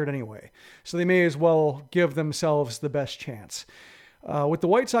get fired anyway. So they may as well give themselves the best chance. With the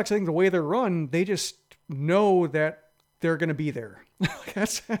White Sox, I think the way they're run, they just know that they're going to be there.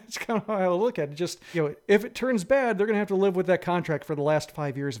 That's kind of how I look at it. Just, if it turns bad, they're going to have to live with that contract for the last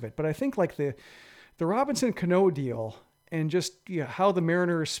 5 years of it. But I think like the Robinson Cano deal and just how the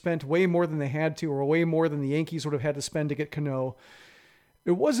Mariners spent way more than they had to, or way more than the Yankees would have had to spend to get Cano.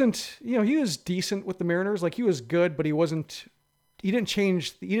 It wasn't, he was decent with the Mariners. Like he was good, but he didn't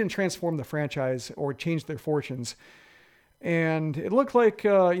transform the franchise or change their fortunes. And it looked like,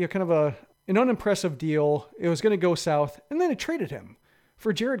 kind of an unimpressive deal. It was going to go south, and then it traded him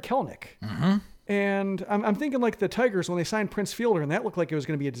for Jared Kelenic. Mm-hmm. And I'm thinking like the Tigers when they signed Prince Fielder, and that looked like it was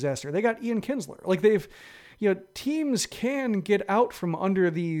going to be a disaster. They got Ian Kinsler. Like teams can get out from under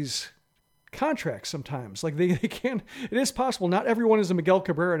these contracts sometimes. Like they can. It is possible. Not everyone is a Miguel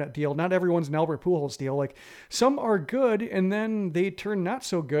Cabrera deal. Not everyone's an Albert Pujols deal. Like some are good, and then they turn not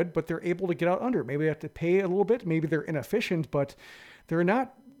so good, but they're able to get out under. Maybe they have to pay a little bit. Maybe they're inefficient, but they're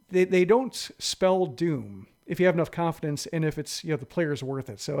not. They don't spell doom if you have enough confidence and if it's, the player's worth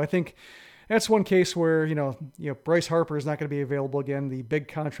it. So I think that's one case where, Bryce Harper is not going to be available again. The big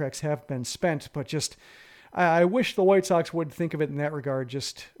contracts have been spent, but just, I wish the White Sox would think of it in that regard.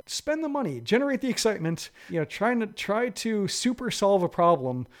 Just spend the money, generate the excitement, try to super solve a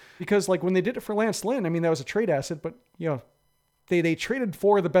problem, because like when they did it for Lance Lynn, I mean, that was a trade asset, but they traded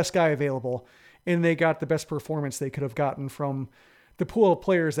for the best guy available and they got the best performance they could have gotten from the pool of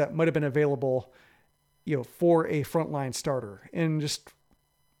players that might have been available, for a frontline starter. And just,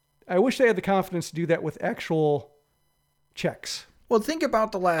 I wish they had the confidence to do that with actual checks. Well, think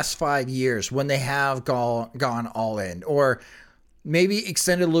about the last 5 years when they have gone all in, or maybe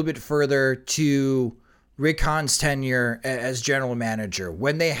extended a little bit further to Rick Hahn's tenure as general manager,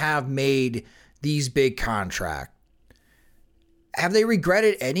 when they have made these big contracts. Have they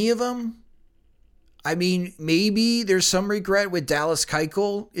regretted any of them? I mean, maybe there's some regret with Dallas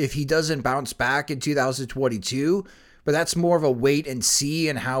Keuchel if he doesn't bounce back in 2022, but that's more of a wait and see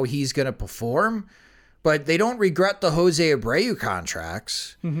and how he's going to perform. But they don't regret the Jose Abreu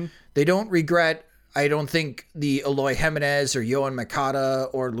contracts. Mm-hmm. They don't regret, I don't think, the Eloy Jimenez or Yohan Moncada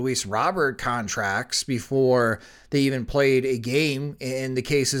or Luis Robert contracts before they even played a game in the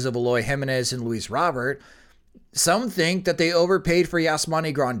cases of Eloy Jimenez and Luis Robert. Some think that they overpaid for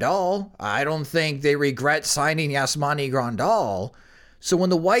Yasmani Grandal. I don't think they regret signing Yasmani Grandal. So when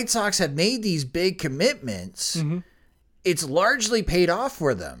the White Sox have made these big commitments, mm-hmm. it's largely paid off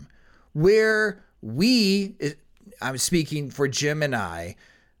for them. Where I'm speaking for Jim and I,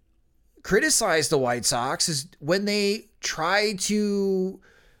 criticize the White Sox is when they try to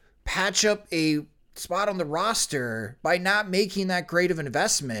patch up a spot on the roster by not making that great of an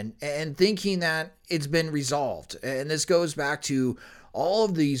investment and thinking that it's been resolved. And this goes back to all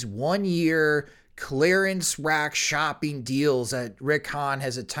of these 1 year clearance rack shopping deals that Rick Hahn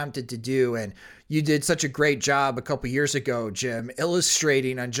has attempted to do. And you did such a great job a couple years ago, Jim,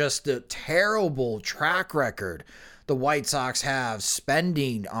 illustrating on just the terrible track record the White Sox have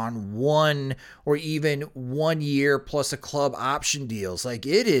spending on 1 or even 1 year plus a club option deals. Like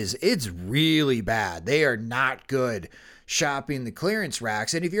it's really bad. They are not good shopping the clearance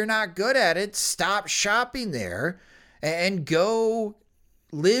racks. And if you're not good at it, stop shopping there and go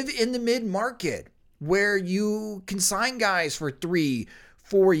live in the mid-market where you can sign guys for 3-4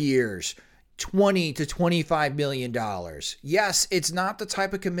 years, $20 to $25 million. Yes, it's not the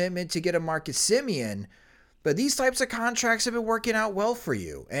type of commitment to get a Marcus Semien, but these types of contracts have been working out well for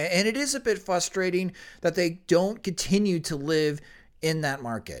you. And it is a bit frustrating that they don't continue to live in that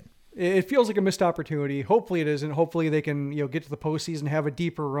market. It feels like a missed opportunity. Hopefully it isn't. Hopefully they can, get to the postseason, have a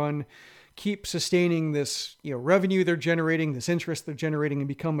deeper run, keep sustaining this, revenue they're generating, this interest they're generating, and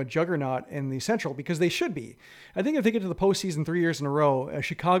become a juggernaut in the Central, because they should be. I think if they get to the postseason 3 years in a row, a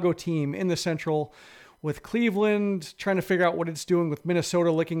Chicago team in the Central, with Cleveland trying to figure out what it's doing, with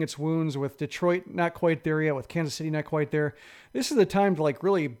Minnesota licking its wounds, with Detroit not quite there yet, with Kansas City not quite there, this is the time to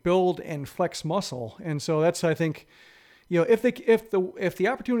really build and flex muscle. And so that's, I think, if the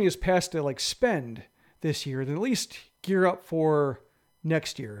opportunity is passed to spend this year, then at least gear up for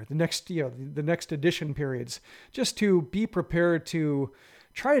next year, the next edition periods, just to be prepared to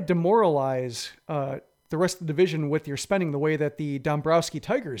try to demoralize the rest of the division with your spending the way that the Dombrowski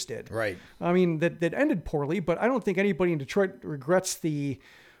Tigers did. Right. I mean, that ended poorly, but I don't think anybody in Detroit regrets the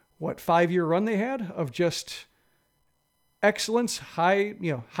 5-year run they had of just excellence, high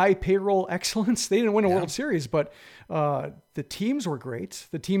payroll excellence. They didn't win a World Series, but the teams were great.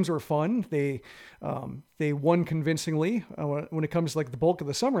 The teams were fun. They won convincingly when it comes to like the bulk of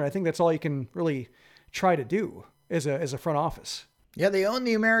the summer. I think that's all you can really try to do as a front office. Yeah, they own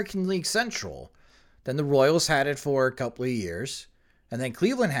the American League Central. Then the Royals had it for a couple of years, and then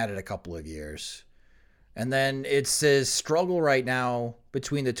Cleveland had it a couple of years. And then it's a struggle right now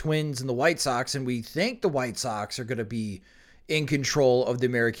between the Twins and the White Sox, and we think the White Sox are going to be in control of the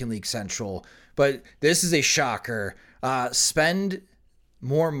American League Central. But this is a shocker. Spend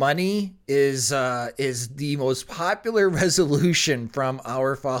more money is the most popular resolution from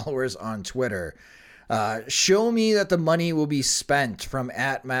our followers on Twitter. Show me that the money will be spent from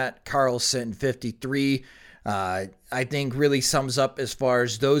 @MattCarlson53. I think really sums up as far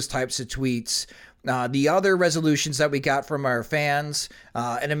as those types of tweets. The other resolutions that we got from our fans,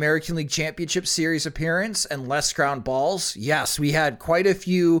 an American League Championship Series appearance and less ground balls. Yes, we had quite a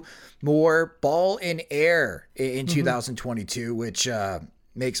few more ball in air in 2022, which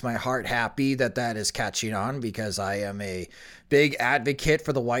makes my heart happy that is catching on, because I am a big advocate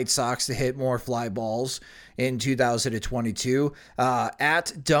for the White Sox to hit more fly balls in 2022.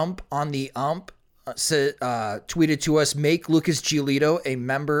 @Dump on the Ump tweeted to us, make Lucas Giolito a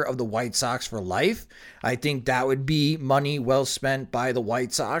member of the White Sox for life. I think that would be money well spent by the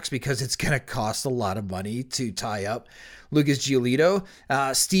White Sox, because it's going to cost a lot of money to tie up Lucas Giolito.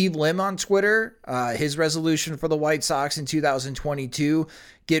 Steve Lim on Twitter, his resolution for the White Sox in 2022,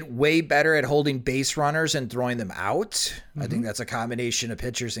 get way better at holding base runners and throwing them out. I think that's a combination of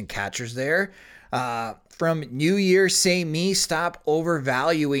pitchers and catchers there. From New Year, say me, stop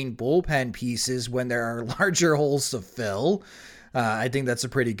overvaluing bullpen pieces when there are larger holes to fill. I think that's a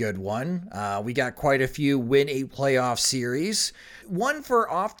pretty good one. We got quite a few win a playoff series. One for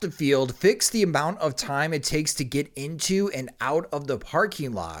off the field, fix the amount of time it takes to get into and out of the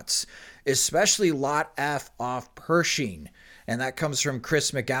parking lots, especially Lot F off Pershing. And that comes from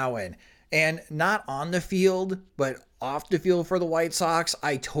Chris McGowan. And not on the field, but off the field for the White Sox,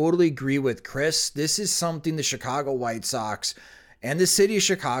 I totally agree with Chris. This is something the Chicago White Sox and the city of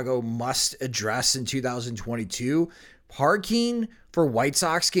Chicago must address in 2022. Parking for White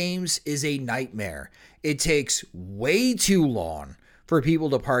Sox games is a nightmare. It takes way too long for people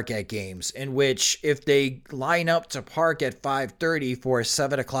to park at games, in which if they line up to park at 5:30 for a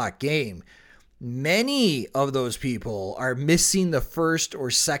 7 o'clock game, many of those people are missing the first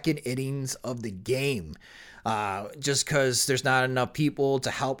or second innings of the game just because there's not enough people to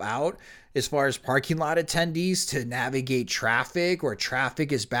help out as far as parking lot attendees to navigate traffic, or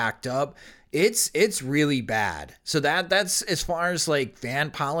traffic is backed up. It's really bad. So that's as far as like fan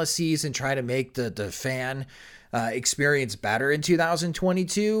policies and try to make the fan experience better in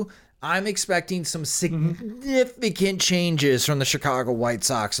 2022. I'm expecting some significant changes from the Chicago White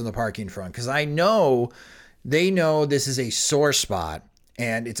Sox on the parking front, because I know they know this is a sore spot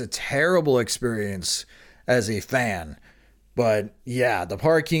and it's a terrible experience as a fan. But yeah, the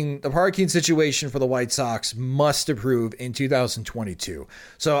parking situation for the White Sox must improve in 2022.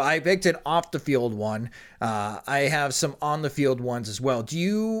 So I picked an off the field one. I have some on the field ones as well.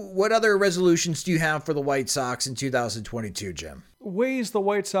 What other resolutions do you have for the White Sox in 2022, Jim? Ways the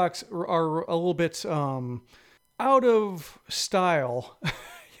White Sox are a little bit out of style,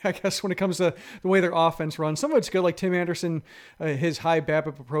 I guess, when it comes to the way their offense runs. Some of it's good, like Tim Anderson, his high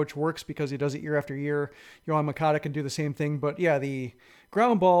BABIP approach works because he does it year after year. Yohan Moncada can do the same thing. But yeah, the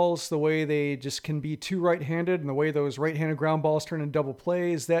ground balls, the way they just can be too right-handed, and the way those right-handed ground balls turn into double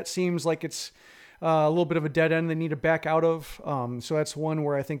plays, that seems like it's a little bit of a dead end they need to back out of. So that's one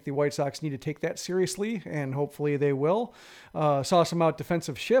where I think the White Sox need to take that seriously, and hopefully they will. Saw some out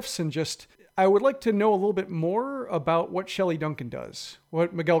defensive shifts, and just I would like to know a little bit more about what Shelley Duncan does,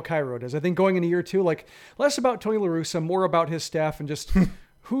 what Miguel Cairo does. I think going into year two, like less about Tony La Russa, more about his staff and just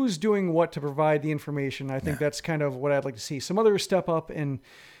who's doing what to provide the information. I think that's kind of what I'd like to see. Some others step up, and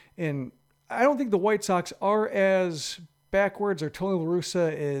I don't think the White Sox are as backwards, or Tony La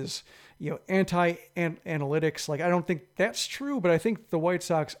Russa is, anti-analytics. Like, I don't think that's true, but I think the White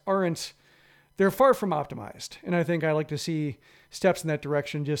Sox aren't, they're far from optimized. And I think I like to see steps in that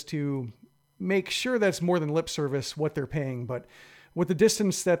direction just to make sure that's more than lip service what they're paying. But with the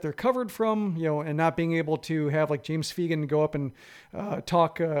distance that they're covered from, and not being able to have like James Fegan go up and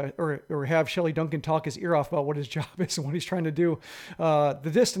talk or have Shelley Duncan talk his ear off about what his job is and what he's trying to do.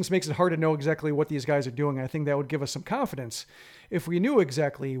 The distance makes it hard to know exactly what these guys are doing. I think that would give us some confidence if we knew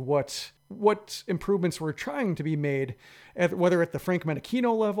exactly what improvements were trying to be made, whether at the Frank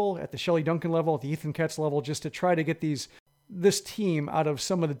Menachino level, at the Shelley Duncan level, at the Ethan Katz level, just to try to get this team out of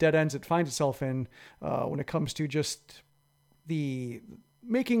some of the dead ends it finds itself in when it comes to just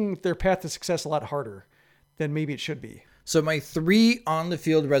making their path to success a lot harder than maybe it should be. So my 3 on the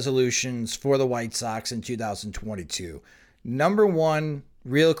field resolutions for the White Sox in 2022. Number 1,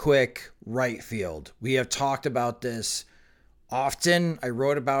 real quick, right field. We have talked about this often. I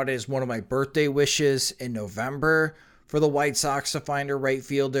wrote about it as one of my birthday wishes in November for the White Sox to find a right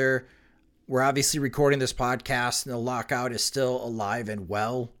fielder. We're obviously recording this podcast, and the lockout is still alive and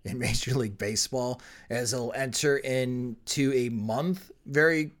well in Major League Baseball, as it'll enter into a month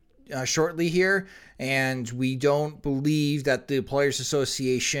very shortly here. And we don't believe that the Players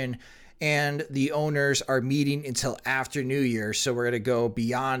Association and the owners are meeting until after New Year. So we're going to go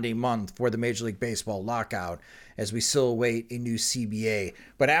beyond a month for the Major League Baseball lockout, as we still await a new CBA.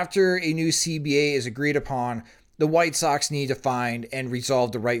 But after a new CBA is agreed upon, the White Sox need to find and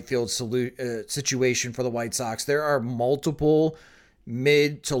resolve the right field situation for the White Sox. There are multiple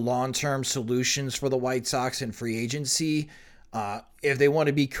mid to long-term solutions for the White Sox in free agency. If they want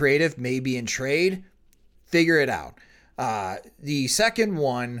to be creative, maybe in trade, figure it out. The second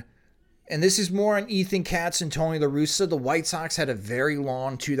one, and this is more on Ethan Katz and Tony La Russa, the White Sox had a very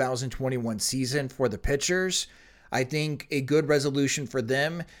long 2021 season for the pitchers. I think a good resolution for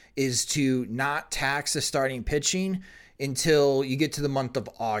them is to not tax the starting pitching until you get to the month of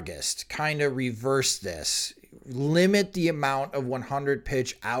August. Kind of reverse this. Limit the amount of 100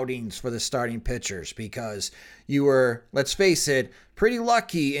 pitch outings for the starting pitchers, because you were, let's face it, pretty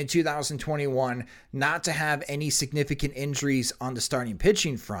lucky in 2021 not to have any significant injuries on the starting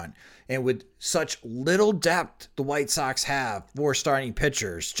pitching front. And with such little depth the White Sox have for starting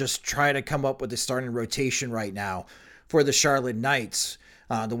pitchers, just try to come up with a starting rotation right now for the Charlotte Knights,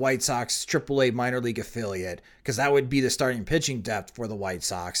 the White Sox AAA minor league affiliate, because that would be the starting pitching depth for the White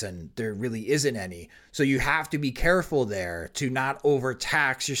Sox, and there really isn't any. So you have to be careful there to not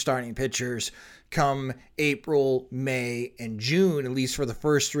overtax your starting pitchers come April, May, and June, at least for the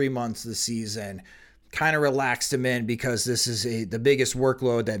first 3 months of the season. Kind of relax them in, because this is the biggest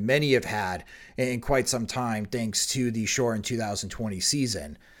workload that many have had in quite some time, thanks to the shortened 2020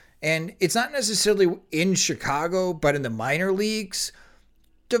 season. And it's not necessarily in Chicago, but in the minor leagues,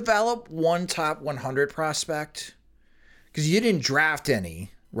 develop one top 100 prospect, because you didn't draft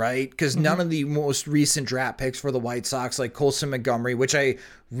any, right? Because none of the most recent draft picks for the White Sox, like Colson Montgomery, which I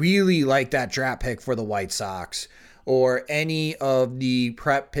really like that draft pick for the White Sox, or any of the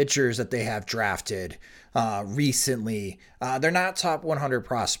prep pitchers that they have drafted recently, they're not top 100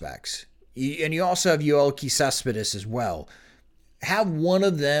 prospects. And you also have Yoelqui Cespedes as well. Have one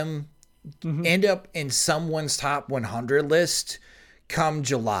of them end up in someone's top 100 list come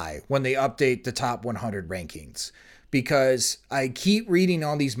July when they update the top 100 rankings. Because I keep reading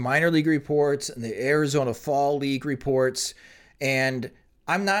all these minor league reports and the Arizona Fall League reports, and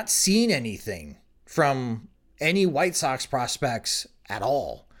I'm not seeing anything from any White Sox prospects at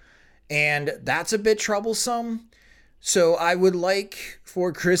all. And that's a bit troublesome. So I would like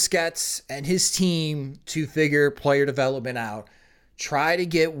for Chris Getz and his team to figure player development out. Try to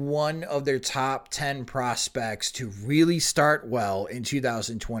get one of their top 10 prospects to really start well in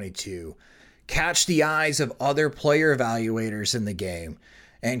 2022. Catch the eyes of other player evaluators in the game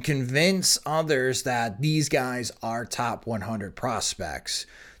and convince others that these guys are top 100 prospects,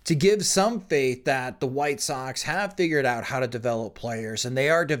 to give some faith that the White Sox have figured out how to develop players, and they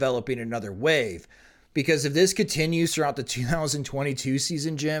are developing another wave. Because if this continues throughout the 2022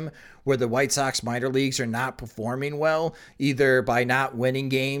 season, Jim, where the White Sox minor leagues are not performing well, either by not winning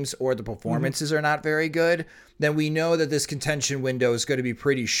games or the performances are not very good, then we know that this contention window is going to be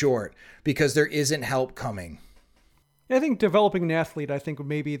pretty short, because there isn't help coming. I think developing an athlete, I think, would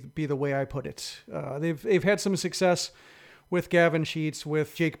maybe be the way I put it. They've had some success with Gavin Sheets,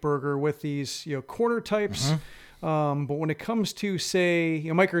 with Jake Berger, with these corner types. But when it comes to, say,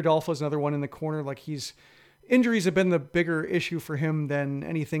 Mike Rodolfo is another one in the corner. Like, injuries have been the bigger issue for him than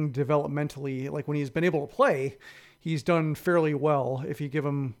anything developmentally. Like, when he's been able to play, he's done fairly well if you give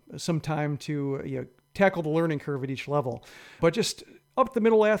him some time to tackle the learning curve at each level. But just up the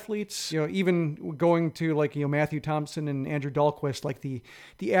middle athletes, even going to Matthew Thompson and Andrew Dahlquist, like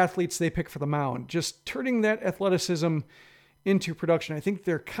the athletes they pick for the mound, just turning that athleticism into production. I think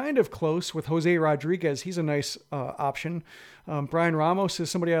they're kind of close with Jose Rodriguez. He's a nice option. Brian Ramos is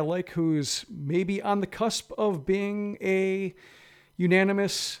somebody I like who's maybe on the cusp of being a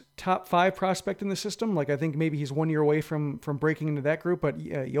unanimous top 5 prospect in the system. Like, I think maybe he's 1 year away from breaking into that group, but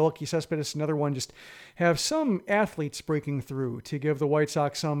Yoelqui Cespedes, another one, just have some athletes breaking through to give the White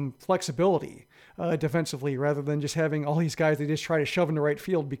Sox some flexibility defensively, rather than just having all these guys they just try to shove into right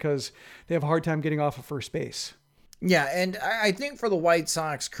field because they have a hard time getting off of first base. Yeah, and I think for the White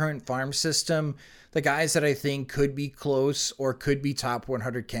Sox current farm system, the guys that I think could be close or could be top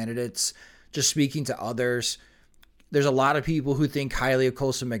 100 candidates, just speaking to others, there's a lot of people who think highly of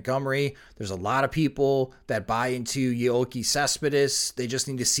Colson Montgomery. There's a lot of people that buy into Yoelqui Cespedes. They just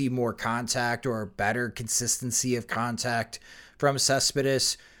need to see more contact or better consistency of contact from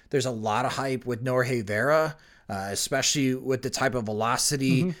Cespedes. There's a lot of hype with Norge Vera, especially with the type of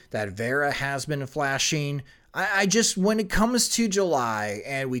velocity that Vera has been flashing. I just, when it comes to July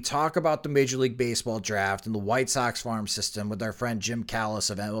and we talk about the Major League Baseball draft and the White Sox farm system with our friend Jim Callis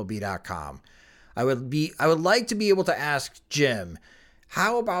of MLB.com, I would like to be able to ask Jim,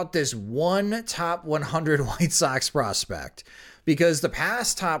 how about this one top 100 White Sox prospect? Because the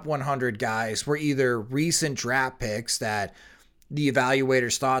past top 100 guys were either recent draft picks that the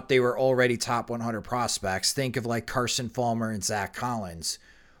evaluators thought they were already top 100 prospects. Think of like Carson Fulmer and Zach Collins,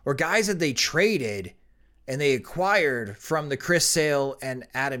 or guys that they traded and they acquired from the Chris Sale and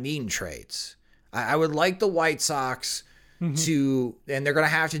Adam Eaton trades. I would like the White Sox to, and they're going to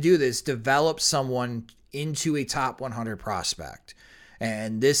have to do this, develop someone into a top 100 prospect.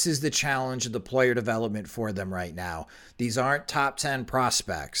 And this is the challenge of the player development for them right now. These aren't top 10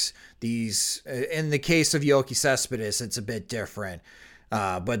 prospects. These, in the case of Yoelqui Cespedes, it's a bit different.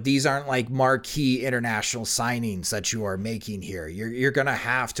 But these aren't like marquee international signings that you are making here. You're going to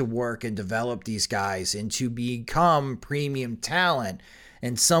have to work and develop these guys into become premium talent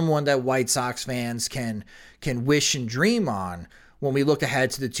and someone that White Sox fans can wish and dream on when we look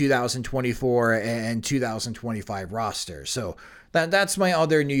ahead to the 2024 and 2025 roster. So that's my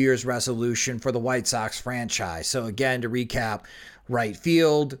other New Year's resolution for the White Sox franchise. So again, to recap, right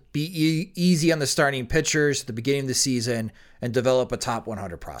field, be easy on the starting pitchers at the beginning of the season, and develop a top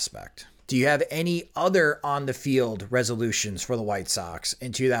 100 prospect. Do you have any other on the field resolutions for the White Sox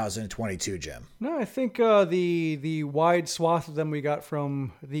in 2022, Jim? No, I think the wide swath of them we got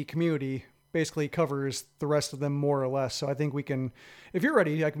from the community basically covers the rest of them more or less. So I think we can, if you're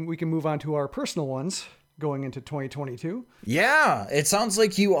ready, we can move on to our personal ones going into 2022. Yeah, it sounds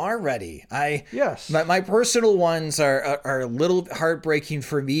like you are ready. Yes. My personal ones are a little heartbreaking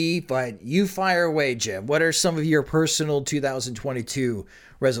for me, but you fire away, Jim. What are some of your personal 2022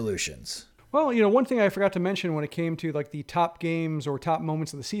 resolutions? Well, one thing I forgot to mention when it came to like the top games or top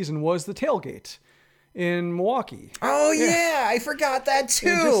moments of the season was the tailgate in Milwaukee. Oh yeah, I forgot that too.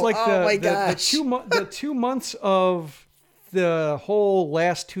 And just like my gosh. the 2 months of the whole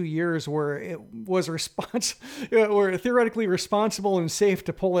last 2 years where it was were theoretically responsible and safe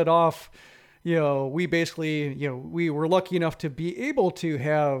to pull it off. We basically, we were lucky enough to be able to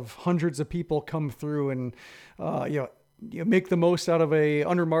have hundreds of people come through and, make the most out of a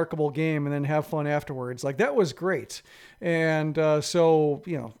unremarkable game and then have fun afterwards. Like, that was great. And so,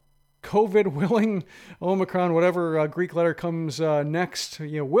 COVID willing, Omicron, whatever Greek letter comes next,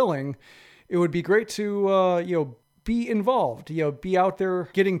 willing, it would be great to, be involved, be out there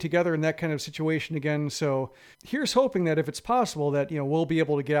getting together in that kind of situation again. So here's hoping that if it's possible that, we'll be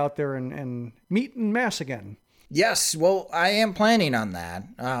able to get out there and meet en masse again. Yes. Well, I am planning on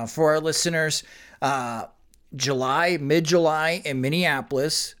that. For our listeners, mid-July in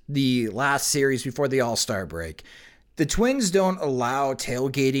Minneapolis, the last series before the All-Star break. The Twins don't allow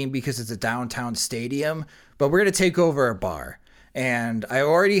tailgating because it's a downtown stadium, but we're going to take over a bar. And I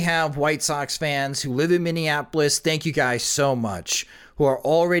already have White Sox fans who live in Minneapolis. Thank you guys so much, who are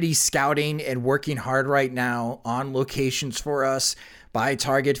already scouting and working hard right now on locations for us by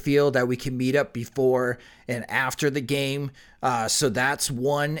Target Field that we can meet up before and after the game. So that's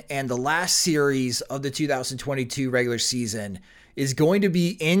one. And the last series of the 2022 regular season is going to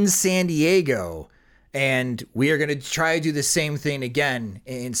be in San Diego. And we are going to try to do the same thing again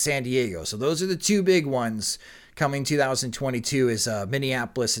in San Diego. So those are the two big ones coming 2022 is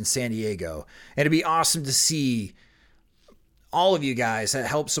Minneapolis and San Diego. And it'd be awesome to see all of you guys that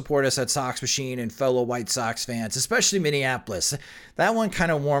help support us at Sox Machine and fellow White Sox fans, especially Minneapolis. That one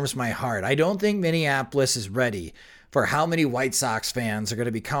kind of warms my heart. I don't think Minneapolis is ready for how many White Sox fans are going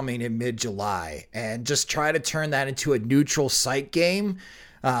to be coming in mid-July. And just try to turn that into a neutral site game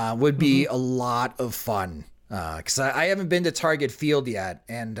would be a lot of fun. Because I haven't been to Target Field yet,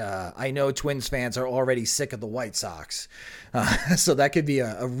 and I know Twins fans are already sick of the White Sox. So that could be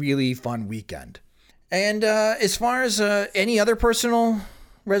a really fun weekend. And as far as any other personal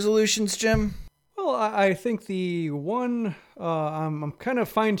resolutions, Jim? Well, I think the one I'm kind of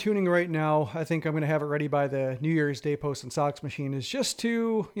fine-tuning right now, I think I'm going to have it ready by the New Year's Day post on Sox Machine, is just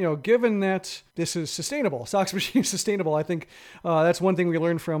to, given that this is sustainable, Sox Machine is sustainable, I think that's one thing we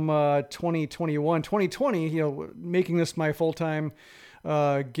learned from 2021. 2020, making this my full-time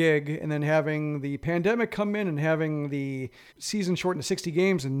gig, and then having the pandemic come in and having the season shortened to 60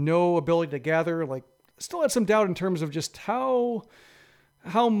 games and no ability to gather, still had some doubt in terms of just how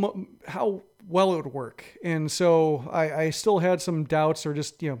well it would work. And so I still had some doubts, or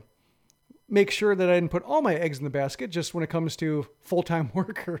just, make sure that I didn't put all my eggs in the basket just when it comes to full-time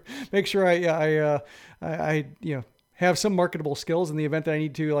work, or make sure I have some marketable skills in the event that I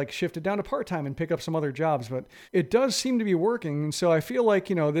need to shift it down to part-time and pick up some other jobs. But it does seem to be working. And so I feel like,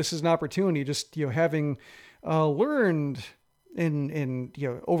 this is an opportunity, just, having learned in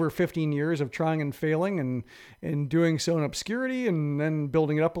over 15 years of trying and failing and doing so in obscurity and then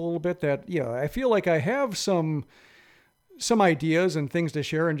building it up a little bit, that I feel like I have some ideas and things to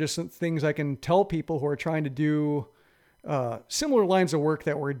share, and just some things I can tell people who are trying to do similar lines of work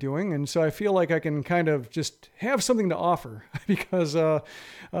that we're doing. And so I feel like I can kind of just have something to offer, because there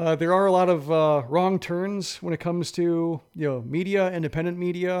are a lot of wrong turns when it comes to media, independent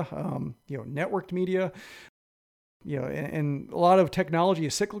media, networked media. And a lot of technology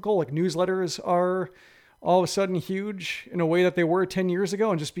is cyclical. Like newsletters are all of a sudden huge in a way that they were 10 years ago.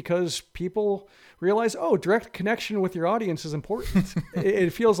 And just because people realize, direct connection with your audience is important.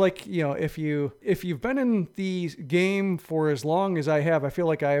 It feels like, if you've been in the game for as long as I have, I feel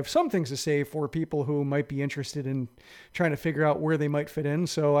like I have some things to say for people who might be interested in trying to figure out where they might fit in.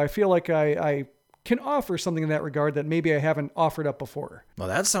 So I feel like I can offer something in that regard that maybe I haven't offered up before. Well,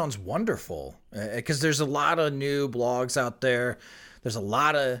 that sounds wonderful, because there's a lot of new blogs out there. There's a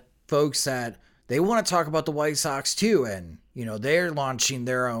lot of folks that they want to talk about the White Sox too. And, they're launching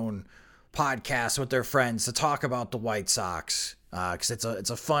their own podcast with their friends to talk about the White Sox, because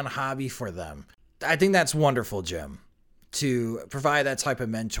it's a fun hobby for them. I think that's wonderful, Jim, to provide that type of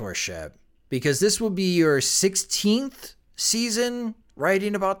mentorship, because this will be your 16th season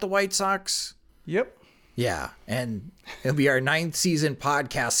writing about the White Sox. Yep. Yeah, and it'll be our 9th season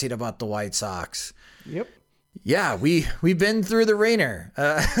podcasting about the White Sox. Yep. Yeah, we've been through the ringer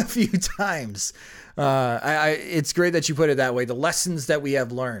a few times. It's great that you put it that way. The lessons that we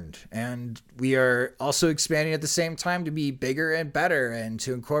have learned, and we are also expanding at the same time to be bigger and better, and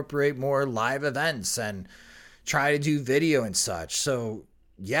to incorporate more live events and try to do video and such. So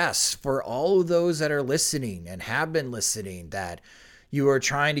yes, for all of those that are listening and have been listening, that you are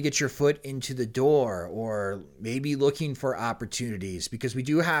trying to get your foot into the door, or maybe looking for opportunities, because we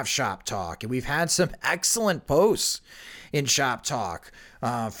do have Shop Talk, and we've had some excellent posts in Shop Talk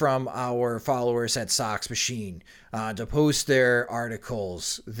from our followers at Sox Machine to post their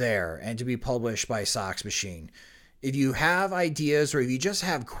articles there and to be published by Sox Machine. If you have ideas, or if you just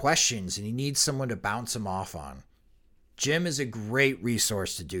have questions and you need someone to bounce them off on, Jim is a great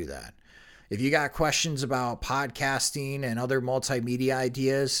resource to do that. If you got questions about podcasting and other multimedia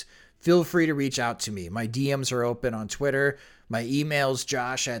ideas, feel free to reach out to me. My DMs are open on Twitter. My email's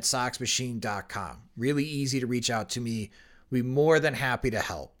josh@soxmachine.com. Really easy to reach out to me. We'd be more than happy to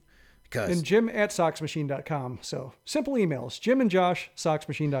help. And Jim@soxmachine.com. So simple emails, Jim and Josh,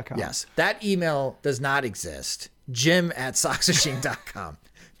 soxmachine.com. Yes, that email does not exist. Jim@soxmachine.com.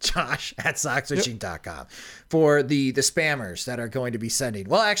 Josh@soxmachine.com for the spammers that are going to be sending.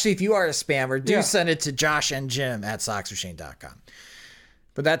 Well, actually, if you are a spammer, send it to Josh and Jim@soxmachine.com.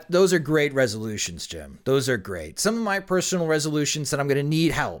 But those are great resolutions, Jim. Those are great. Some of my personal resolutions that I'm going to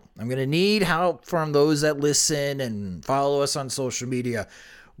need help. I'm going to need help from those that listen and follow us on social media.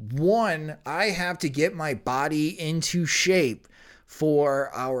 One, I have to get my body into shape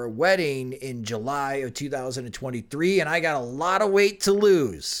for our wedding in July of 2023, and I got a lot of weight to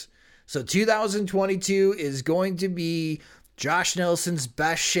lose. So 2022 is going to be Josh Nelson's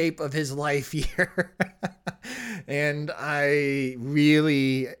best shape of his life year. And I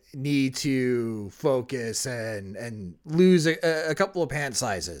really need to focus and lose a couple of pant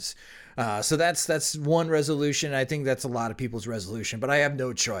sizes. So that's one resolution. I think that's a lot of people's resolution, but I have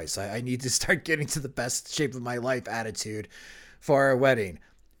no choice. I need to start getting to the best shape of my life attitude for our wedding.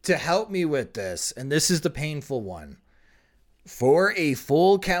 To help me with this, and this is the painful one, for a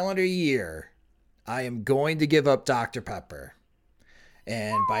full calendar year, I am going to give up Dr. Pepper.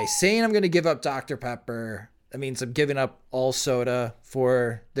 And by saying I'm going to give up Dr. Pepper, that means I'm giving up all soda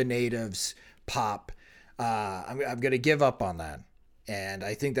for the natives, pop. I'm going to give up on that. And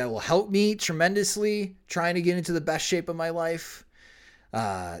I think that will help me tremendously trying to get into the best shape of my life.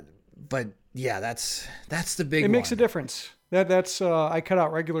 But yeah, that's the big one. It makes a difference. That's I cut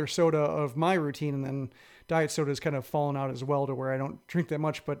out regular soda of my routine, and then diet soda has kind of fallen out as well to where I don't drink that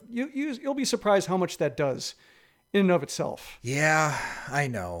much. But you'll be surprised how much that does in and of itself. Yeah, I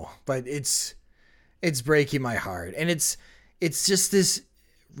know, but it's breaking my heart, and it's just this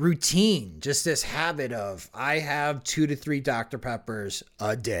routine, just this habit of I have 2 to 3 Dr. Peppers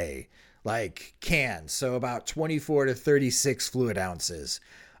a day, like cans, so about 24 to 36 fluid ounces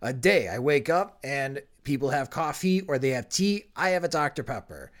a day. I wake up and people have coffee or they have tea. I have a Dr.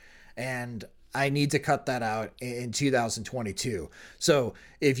 Pepper, and I need to cut that out in 2022. So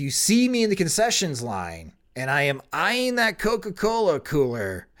if you see me in the concessions line and I am eyeing that Coca-Cola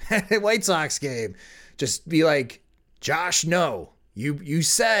cooler at a White Sox game, just be like, Josh, no. You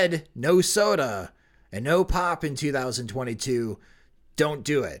said no soda and no pop in 2022. Don't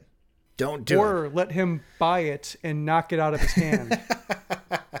do it. Don't do it. Or let him buy it and knock it out of his hand.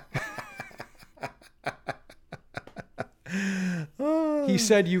 He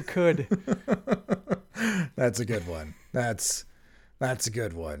said you could. That's a good one. That's a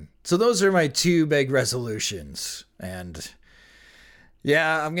good one. So those are my 2 big resolutions. And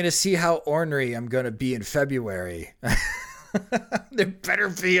yeah, I'm going to see how ornery I'm going to be in February. There better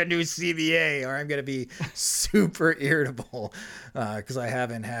be a new CBA or I'm going to be super irritable because I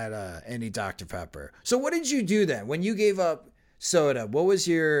haven't had any Dr. Pepper. So what did you do then? When you gave up soda, what was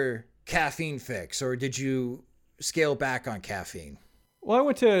your caffeine fix, or did you scale back on caffeine? Well, I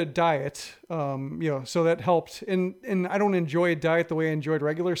went to diet, so that helped. And I don't enjoy diet the way I enjoyed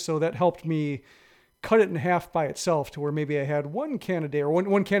regular, so that helped me cut it in half by itself to where maybe I had 1 can a day or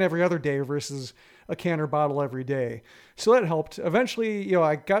one can every other day versus a can or bottle every day. So that helped. Eventually,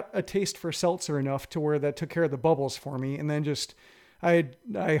 I got a taste for seltzer enough to where that took care of the bubbles for me. And then I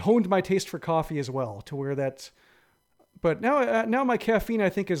honed my taste for coffee as well to where that's, but now my caffeine, I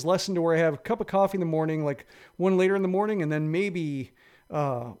think, is lessened to where I have a cup of coffee in the morning, like 1 later in the morning, and then maybe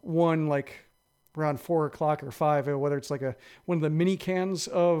 1 like around 4 o'clock or 5, whether it's like one of the mini cans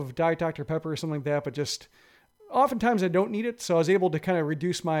of Diet Dr. Pepper or something like that. But just oftentimes I don't need it. So I was able to kind of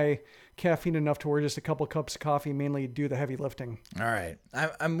reduce my caffeine enough to where just a couple cups of coffee mainly do the heavy lifting. All right.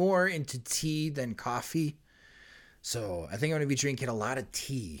 I'm more into tea than coffee. So I think I'm going to be drinking a lot of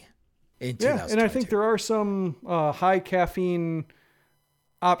tea in 2022. Yeah, and I think there are some high caffeine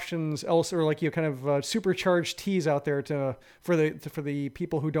options elsewhere, like kind of supercharged teas out there for the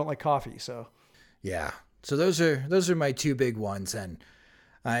people who don't like coffee. So yeah, so those are my 2 big ones, and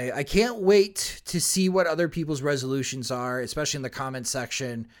I can't wait to see what other people's resolutions are, especially in the comment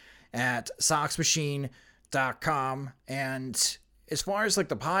section at socksmachine.com. And as far as like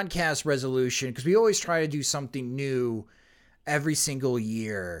the podcast resolution, because we always try to do something new every single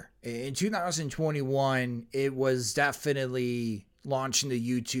year. In 2021, it was definitely launching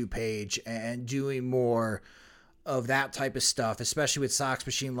the YouTube page and doing more of that type of stuff, especially with Sox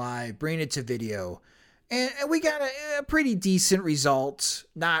Machine Live, bringing it to video. And we got a pretty decent result,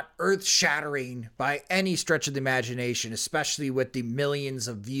 not earth-shattering by any stretch of the imagination, especially with the millions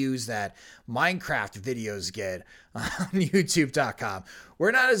of views that Minecraft videos get on YouTube.com.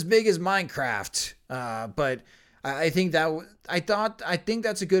 We're not as big as Minecraft, but I think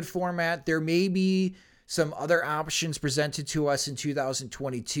that's a good format. There may be some other options presented to us in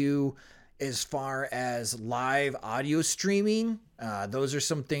 2022 as far as live audio streaming. Those are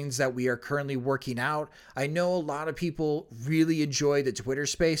some things that we are currently working out. I know a lot of people really enjoy the Twitter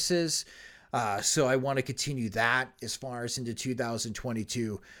Spaces, so I want to continue that as far as into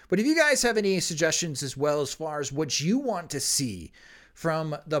 2022. But if you guys have any suggestions as well as far as what you want to see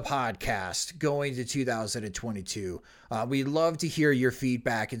from the podcast going to 2022, we'd love to hear your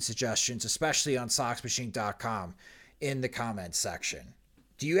feedback and suggestions, especially on socksmachine.com in the comments section.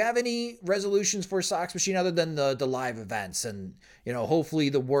 Do you have any resolutions for Sox Machine other than the live events? And, hopefully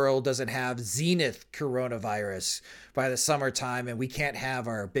the world doesn't have zenith coronavirus by the summertime and we can't have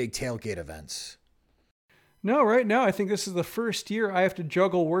our big tailgate events. No, right now, I think this is the first year I have to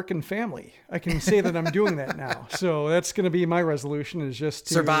juggle work and family. I can say that I'm doing that now. So that's going to be my resolution, is just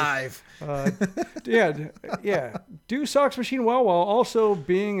to survive. Do Sox Machine well while also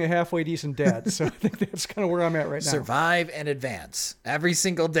being a halfway decent dad. So I think that's kind of where I'm at right now. Survive and advance every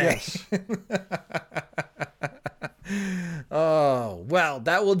single day. Yes. Oh, well,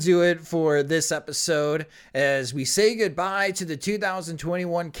 that will do it for this episode as we say goodbye to the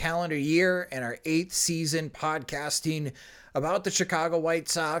 2021 calendar year and our 8th season podcasting about the Chicago White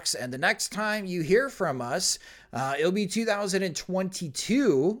Sox. And the next time you hear from us, It'll be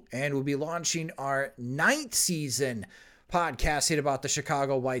 2022, and we'll be launching our 9th season podcasting about the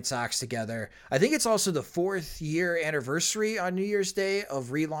Chicago White Sox together. I think it's also the 4th year anniversary on New Year's Day of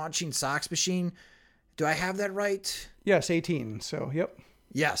relaunching Sox Machine. Do I have that right? Yes, 18. So, yep.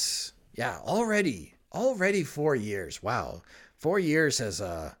 Yes. Yeah, already 4 years. Wow. 4 years has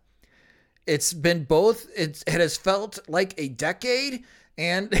it's been both. It has felt like a decade,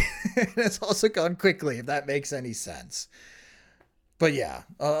 and it's also gone quickly, if that makes any sense. But yeah,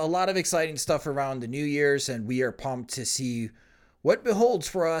 a lot of exciting stuff around the New Year's, and we are pumped to see what beholds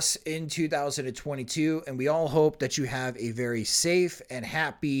for us in 2022. And we all hope that you have a very safe and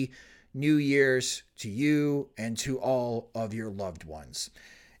happy New Year's to you and to all of your loved ones.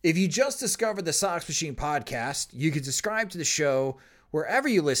 If you just discovered the Sox Machine podcast, you can subscribe to the show wherever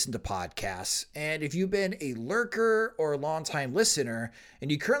you listen to podcasts. And if you've been a lurker or a longtime listener and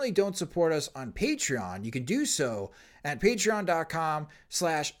you currently don't support us on Patreon, you can do so at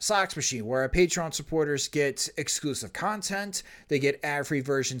patreon.com/SoxMachine, where our Patreon supporters get exclusive content. They get ad-free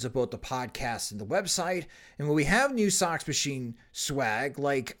versions of both the podcast and the website. And when we have new Sox Machine swag,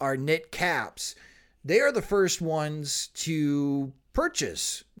 like our knit caps, they are the first ones to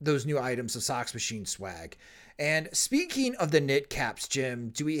purchase those new items of Sox Machine swag. And speaking of the knit caps, Jim,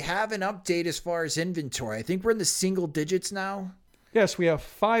 do we have an update as far as inventory? I think we're in the single digits now. Yes, we have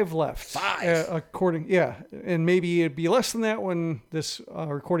 5 left. 5? And maybe it'd be less than that when this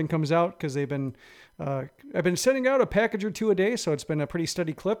recording comes out, because I've been sending out a package or 2 a day, so it's been a pretty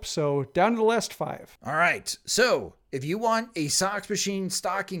steady clip. So down to the last 5. All right. So if you want a Sox Machine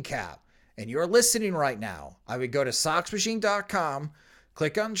stocking cap and you're listening right now, I would go to soxmachine.com,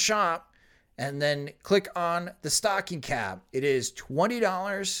 click on shop, and then click on the stocking cap. It is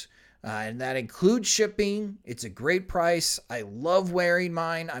 $20, and that includes shipping. It's a great price. I love wearing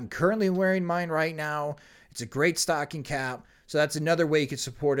mine. I'm currently wearing mine right now. It's a great stocking cap. So that's another way you can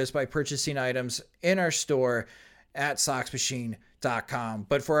support us, by purchasing items in our store at soxmachine.com.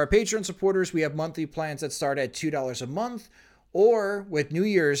 But for our Patreon supporters, we have monthly plans that start at $2 a month. Or with New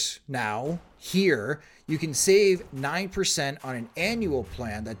Year's now here, you can save 9% on an annual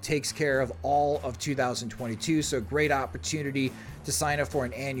plan that takes care of all of 2022. So great opportunity to sign up for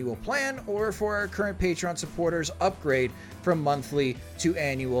an annual plan, or for our current Patreon supporters, upgrade from monthly to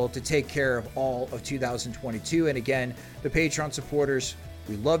annual to take care of all of 2022. And again, the Patreon supporters,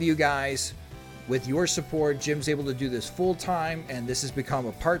 we love you guys. With your support, Jim's able to do this full time, and this has become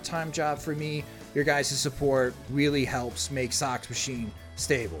a part-time job for me. Your guys' support really helps make Sox Machine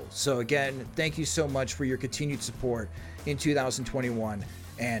stable. So again, thank you so much for your continued support in 2021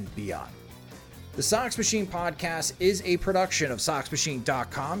 and beyond. The Sox Machine podcast is a production of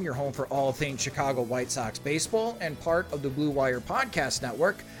SoxMachine.com, your home for all things Chicago White Sox baseball, and part of the Blue Wire Podcast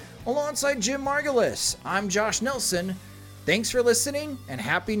Network. Alongside Jim Margulis, I'm Josh Nelson. Thanks for listening, and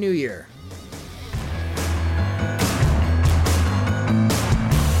Happy New Year.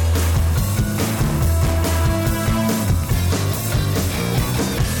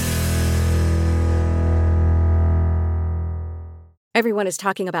 Everyone is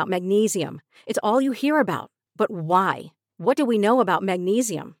talking about magnesium. It's all you hear about. But why? What do we know about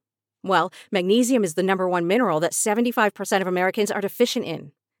magnesium? Well, magnesium is the #1 mineral that 75% of Americans are deficient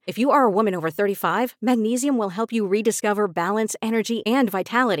in. If you are a woman over 35, magnesium will help you rediscover balance, energy, and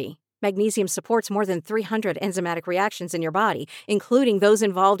vitality. Magnesium supports more than 300 enzymatic reactions in your body, including those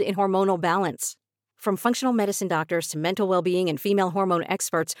involved in hormonal balance. From functional medicine doctors to mental well-being and female hormone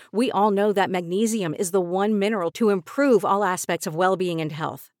experts, we all know that magnesium is the one mineral to improve all aspects of well-being and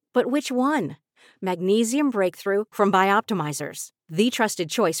health. But which one? Magnesium Breakthrough from Bioptimizers, the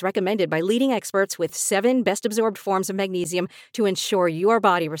trusted choice recommended by leading experts with 7 best-absorbed forms of magnesium to ensure your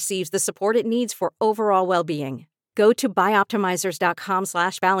body receives the support it needs for overall well-being. Go to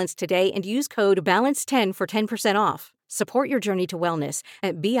bioptimizers.com/balance today and use code BALANCE10 for 10% off. Support your journey to wellness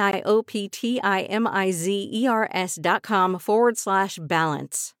at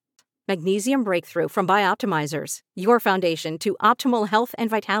bioptimizers.com/balance. Magnesium Breakthrough from Bioptimizers, your foundation to optimal health and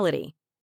vitality.